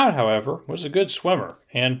 McLeod, however, was a good swimmer,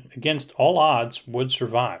 and, against all odds, would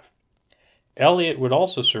survive. Elliott would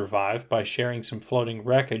also survive by sharing some floating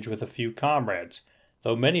wreckage with a few comrades,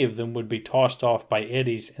 though many of them would be tossed off by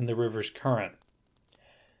eddies in the river's current.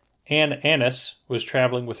 Anne Annis was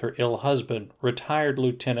traveling with her ill husband, retired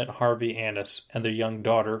Lieutenant Harvey Annis, and their young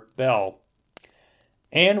daughter, Belle.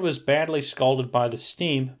 Anne was badly scalded by the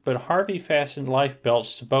steam, but Harvey fastened life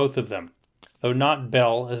belts to both of them, though not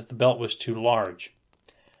Belle, as the belt was too large.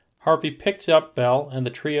 Harvey picked up Belle, and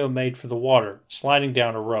the trio made for the water, sliding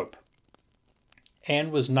down a rope.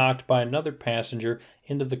 Anne was knocked by another passenger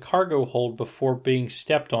into the cargo hold before being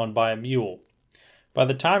stepped on by a mule. By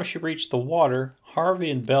the time she reached the water,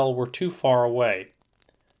 Harvey and Belle were too far away.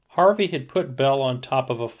 Harvey had put Belle on top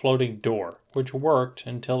of a floating door, which worked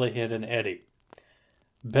until they hit an eddy.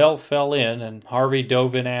 Belle fell in, and Harvey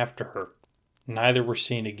dove in after her. Neither were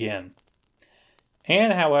seen again.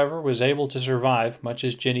 Anne, however, was able to survive, much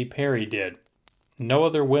as Jenny Perry did. No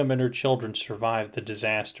other women or children survived the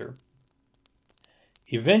disaster.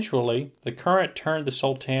 Eventually, the current turned the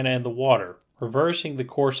Sultana in the water, reversing the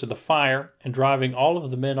course of the fire and driving all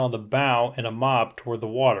of the men on the bow in a mob toward the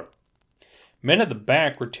water. Men at the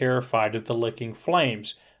back were terrified of the licking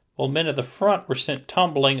flames, while men at the front were sent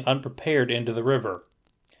tumbling unprepared into the river.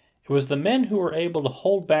 It was the men who were able to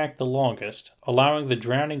hold back the longest, allowing the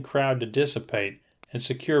drowning crowd to dissipate and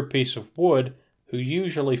secure a piece of wood, who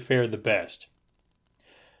usually fared the best.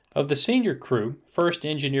 Of the senior crew, First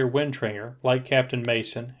Engineer Wintringer, like Captain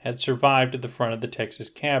Mason, had survived at the front of the Texas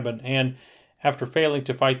cabin and, after failing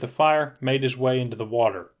to fight the fire, made his way into the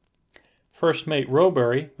water. First Mate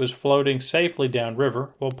Robury was floating safely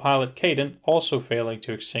downriver, while Pilot Caden, also failing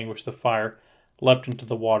to extinguish the fire, leapt into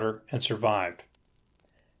the water and survived.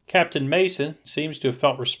 Captain Mason seems to have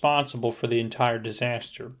felt responsible for the entire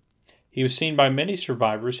disaster. He was seen by many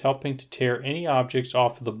survivors helping to tear any objects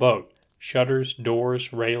off of the boat, shutters,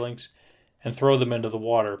 doors, railings, and throw them into the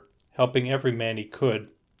water, helping every man he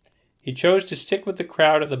could. He chose to stick with the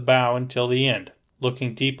crowd at the bow until the end,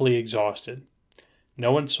 looking deeply exhausted.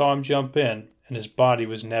 No one saw him jump in, and his body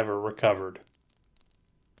was never recovered.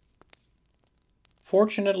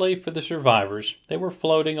 Fortunately for the survivors, they were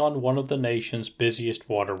floating on one of the nation's busiest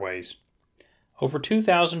waterways. Over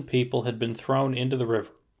 2,000 people had been thrown into the river.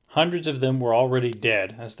 Hundreds of them were already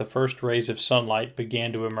dead as the first rays of sunlight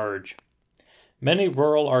began to emerge. Many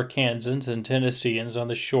rural Arkansans and Tennesseans on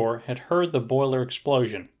the shore had heard the boiler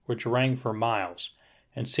explosion, which rang for miles,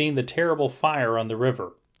 and seen the terrible fire on the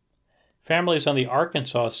river. Families on the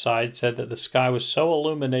Arkansas side said that the sky was so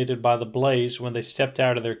illuminated by the blaze when they stepped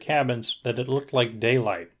out of their cabins that it looked like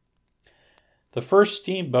daylight. The first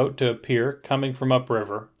steamboat to appear, coming from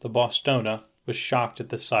upriver, the Bostona, was shocked at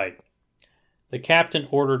the sight. The captain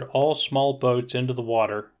ordered all small boats into the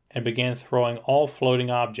water and began throwing all floating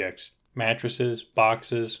objects, mattresses,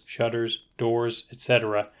 boxes, shutters, doors,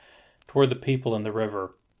 etc., toward the people in the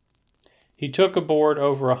river. He took aboard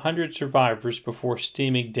over 100 survivors before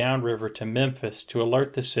steaming downriver to Memphis to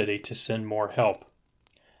alert the city to send more help.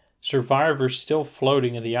 Survivors still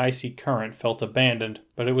floating in the icy current felt abandoned,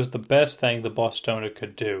 but it was the best thing the Bostona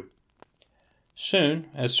could do. Soon,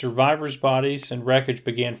 as survivors' bodies and wreckage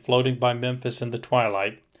began floating by Memphis in the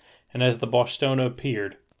twilight, and as the Bostona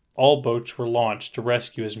appeared, all boats were launched to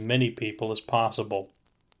rescue as many people as possible.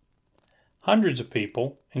 Hundreds of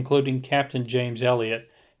people, including Captain James Elliott,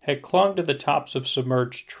 had clung to the tops of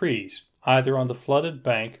submerged trees, either on the flooded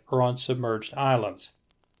bank or on submerged islands.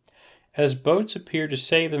 As boats appeared to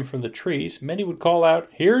save them from the trees, many would call out,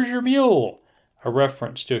 "Here's your mule!" a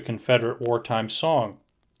reference to a Confederate wartime song.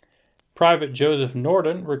 Private Joseph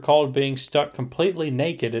Norton recalled being stuck completely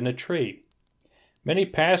naked in a tree. Many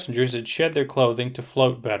passengers had shed their clothing to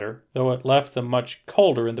float better, though it left them much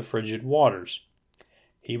colder in the frigid waters.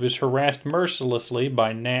 He was harassed mercilessly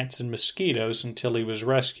by gnats and mosquitoes until he was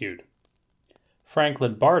rescued.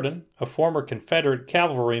 Franklin Barton, a former Confederate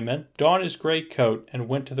cavalryman, donned his gray coat and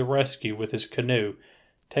went to the rescue with his canoe,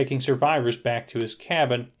 taking survivors back to his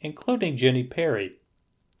cabin, including Jenny Perry.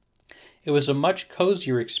 It was a much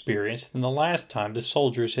cozier experience than the last time the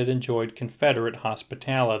soldiers had enjoyed Confederate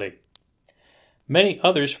hospitality. Many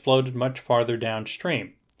others floated much farther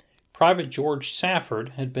downstream. Private George Safford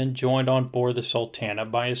had been joined on board the Sultana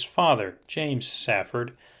by his father, James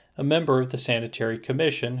Safford, a member of the Sanitary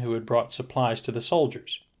Commission who had brought supplies to the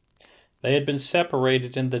soldiers. They had been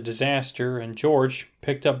separated in the disaster, and George,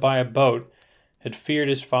 picked up by a boat, had feared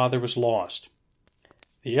his father was lost.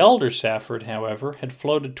 The elder Safford, however, had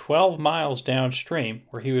floated 12 miles downstream,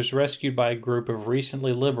 where he was rescued by a group of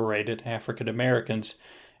recently liberated African Americans,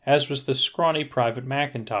 as was the scrawny Private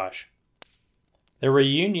McIntosh. Their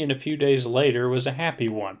reunion a few days later was a happy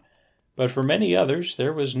one, but for many others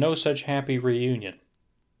there was no such happy reunion.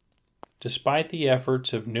 Despite the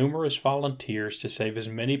efforts of numerous volunteers to save as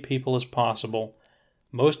many people as possible,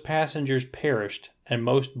 most passengers perished and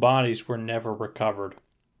most bodies were never recovered.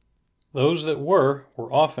 Those that were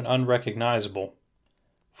often unrecognizable.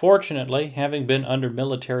 Fortunately, having been under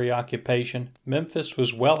military occupation, Memphis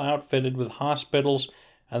was well outfitted with hospitals,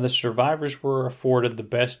 and the survivors were afforded the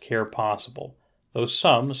best care possible, though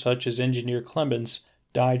some, such as Engineer Clemens,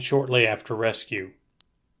 died shortly after rescue.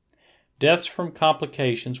 Deaths from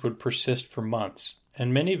complications would persist for months,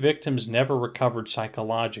 and many victims never recovered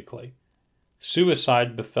psychologically.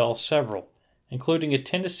 Suicide befell several, including a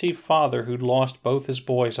Tennessee father who'd lost both his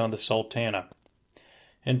boys on the Sultana.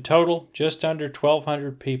 In total, just under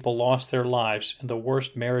 1,200 people lost their lives in the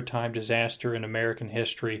worst maritime disaster in American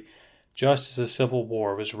history, just as the Civil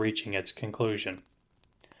War was reaching its conclusion.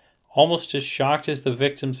 Almost as shocked as the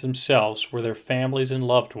victims themselves were their families and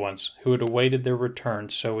loved ones who had awaited their return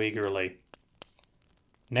so eagerly.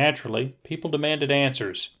 Naturally, people demanded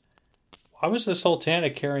answers. Why was the Sultana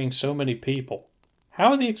carrying so many people?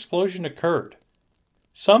 How had the explosion occurred?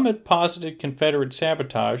 Some had posited Confederate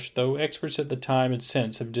sabotage, though experts at the time and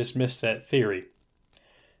since have dismissed that theory.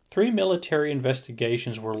 3 military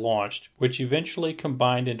investigations were launched, which eventually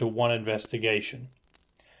combined into one investigation.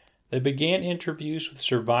 They began interviews with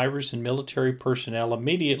survivors and military personnel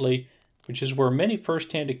immediately, which is where many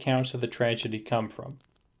first-hand accounts of the tragedy come from.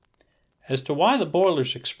 As to why the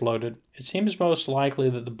boilers exploded, it seems most likely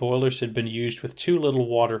that the boilers had been used with too little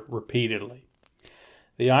water repeatedly.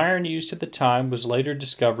 The iron used at the time was later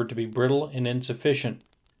discovered to be brittle and insufficient,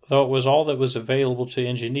 though it was all that was available to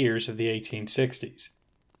engineers of the 1860s.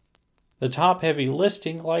 The top-heavy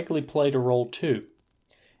listing likely played a role too.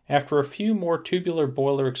 After a few more tubular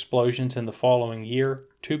boiler explosions in the following year,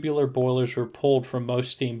 tubular boilers were pulled from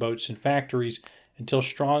most steamboats and factories until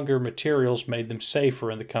stronger materials made them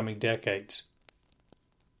safer in the coming decades.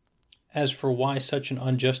 As for why such an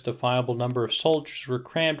unjustifiable number of soldiers were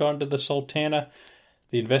crammed onto the Sultana,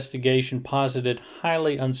 the investigation posited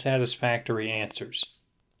highly unsatisfactory answers.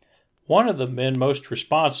 One of the men most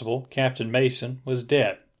responsible, Captain Mason, was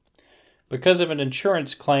dead. Because of an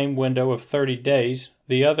insurance claim window of 30 days,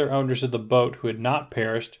 the other owners of the boat who had not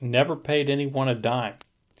perished never paid anyone a dime.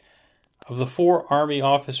 Of the 4 Army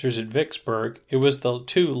officers at Vicksburg, it was the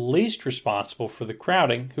 2 least responsible for the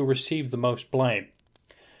crowding who received the most blame.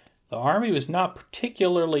 The Army was not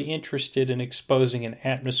particularly interested in exposing an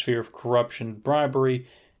atmosphere of corruption and bribery,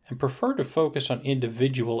 and preferred to focus on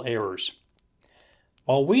individual errors.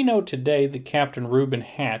 While we know today that Captain Reuben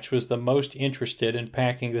Hatch was the most interested in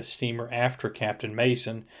packing the steamer after Captain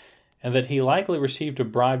Mason, and that he likely received a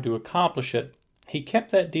bribe to accomplish it, he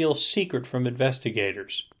kept that deal secret from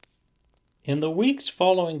investigators. In the weeks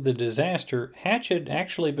following the disaster, Hatch had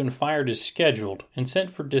actually been fired as scheduled and sent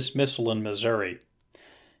for dismissal in Missouri.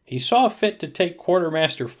 He saw fit to take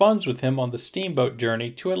quartermaster funds with him on the steamboat journey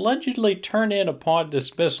to allegedly turn in upon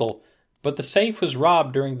dismissal, but the safe was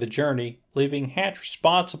robbed during the journey, leaving Hatch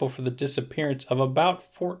responsible for the disappearance of about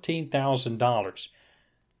 $14,000.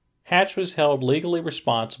 Hatch was held legally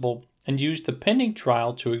responsible and used the pending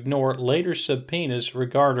trial to ignore later subpoenas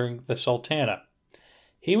regarding the Sultana.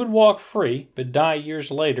 He would walk free, but die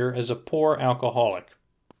years later as a poor alcoholic.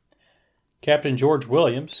 Captain George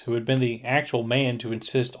Williams, who had been the actual man to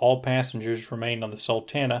insist all passengers remain on the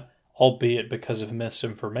Sultana, albeit because of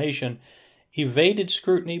misinformation, evaded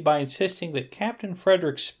scrutiny by insisting that Captain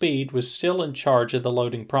Frederick Speed was still in charge of the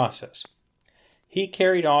loading process. he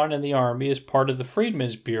carried on in the Army as part of the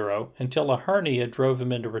Freedmen's Bureau until a hernia drove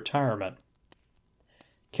him into retirement.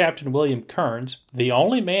 Captain William Kearns, the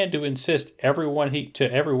only man to insist to everyone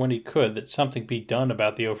he could that something be done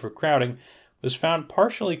about the overcrowding, was found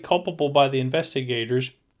partially culpable by the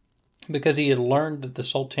investigators because he had learned that the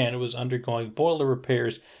Sultana was undergoing boiler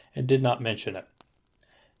repairs and did not mention it.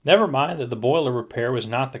 Never mind that the boiler repair was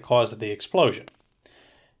not the cause of the explosion.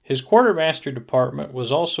 His quartermaster department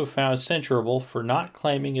was also found censurable for not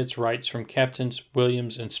claiming its rights from Captains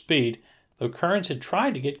Williams and Speed, though Kearns had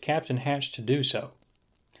tried to get Captain Hatch to do so.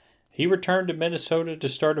 He returned to Minnesota to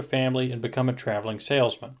start a family and become a traveling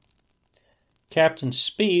salesman. Captain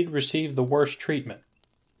Speed received the worst treatment.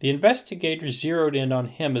 The investigators zeroed in on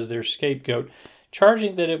him as their scapegoat,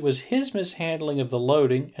 charging that it was his mishandling of the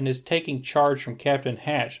loading and his taking charge from Captain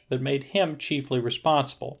Hatch that made him chiefly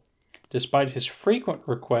responsible, despite his frequent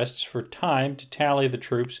requests for time to tally the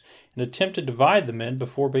troops and attempt to divide the men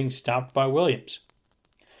before being stopped by Williams.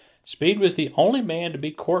 Speed was the only man to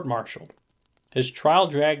be court-martialed. His trial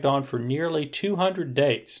dragged on for nearly 200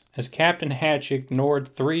 days, as Captain Hatch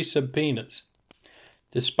ignored 3 subpoenas.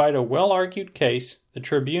 Despite a well-argued case, the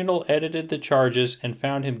tribunal edited the charges and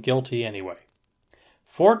found him guilty anyway.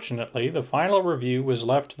 Fortunately, the final review was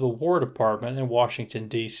left to the War Department in Washington,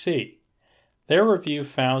 D.C. Their review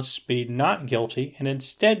found Speed not guilty and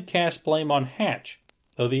instead cast blame on Hatch,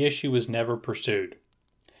 though the issue was never pursued.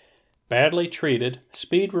 Badly treated,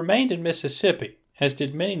 Speed remained in Mississippi, as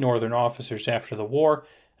did many Northern officers after the war,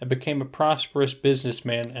 and became a prosperous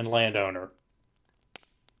businessman and landowner.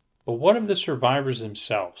 But what of the survivors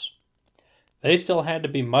themselves? They still had to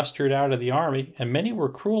be mustered out of the Army, and many were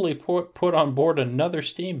cruelly put on board another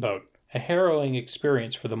steamboat, a harrowing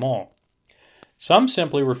experience for them all. Some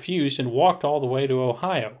simply refused and walked all the way to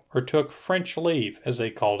Ohio, or took French leave, as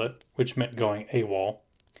they called it, which meant going AWOL.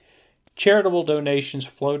 Charitable donations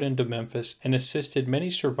flowed into Memphis and assisted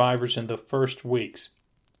many survivors in the first weeks,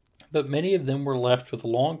 but many of them were left with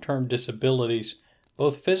long-term disabilities,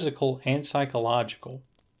 both physical and psychological.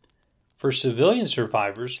 For civilian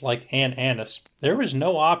survivors, like Ann Annis, there was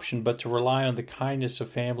no option but to rely on the kindness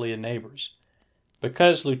of family and neighbors.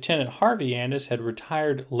 Because Lieutenant Harvey Annis had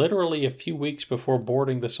retired literally a few weeks before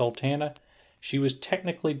boarding the Sultana, she was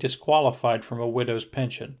technically disqualified from a widow's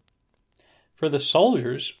pension. For the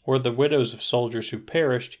soldiers, or the widows of soldiers who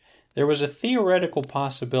perished, there was a theoretical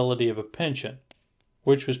possibility of a pension,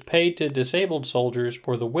 which was paid to disabled soldiers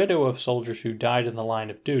or the widow of soldiers who died in the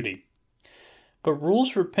line of duty. But rules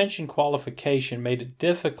for pension qualification made it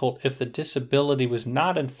difficult if the disability was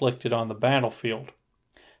not inflicted on the battlefield.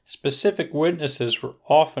 Specific witnesses were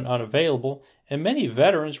often unavailable, and many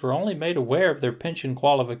veterans were only made aware of their pension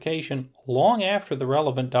qualification long after the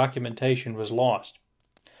relevant documentation was lost.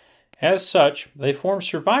 As such, they formed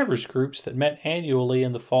survivors groups that met annually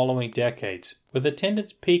in the following decades, with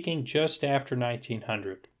attendance peaking just after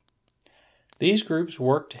 1900. These groups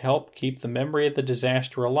worked to help keep the memory of the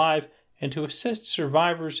disaster alive and to assist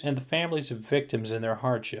survivors and the families of victims in their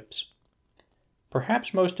hardships.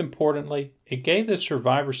 Perhaps most importantly, it gave the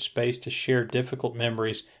survivors space to share difficult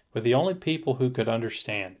memories with the only people who could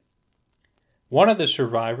understand. One of the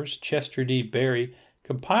survivors, Chester D. Berry,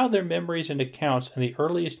 compiled their memories and accounts in the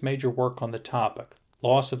earliest major work on the topic,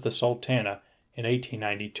 Loss of the Sultana, in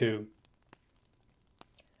 1892.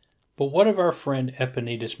 But what of our friend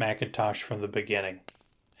Epanetus McIntosh from the beginning?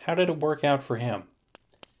 How did it work out for him?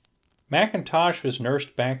 McIntosh was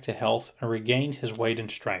nursed back to health and regained his weight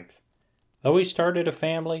and strength. Though he started a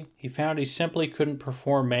family, he found he simply couldn't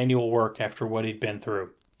perform manual work after what he'd been through.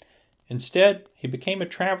 Instead, he became a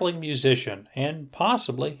traveling musician and,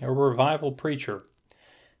 possibly, a revival preacher.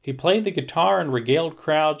 He played the guitar and regaled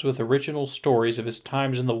crowds with original stories of his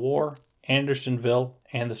times in the war, Andersonville,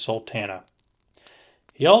 and the Sultana.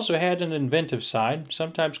 He also had an inventive side,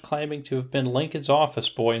 sometimes claiming to have been Lincoln's office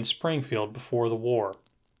boy in Springfield before the war.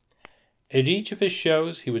 At each of his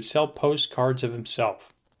shows, he would sell postcards of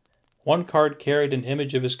himself. One card carried an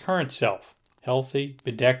image of his current self, healthy,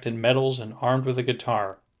 bedecked in medals, and armed with a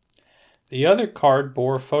guitar. The other card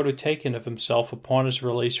bore a photo taken of himself upon his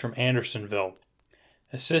release from Andersonville.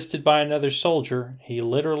 Assisted by another soldier, he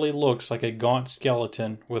literally looks like a gaunt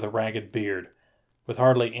skeleton with a ragged beard, with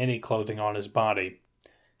hardly any clothing on his body.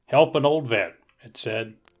 "Help an old vet," it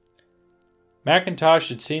said. McIntosh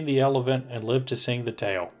had seen the elephant and lived to sing the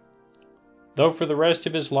tale. Though for the rest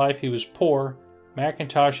of his life he was poor,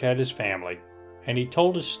 McIntosh had his family, and he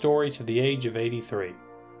told his story to the age of 83.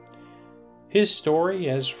 His story,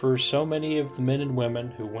 as for so many of the men and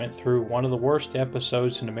women who went through one of the worst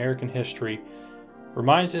episodes in American history,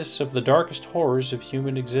 reminds us of the darkest horrors of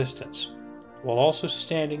human existence. while also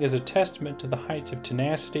standing as a testament to the heights of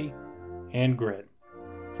tenacity and grit.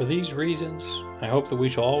 For these reasons, I hope that we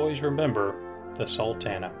shall always remember the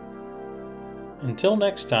Sultana. Until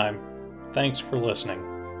next time, thanks for listening.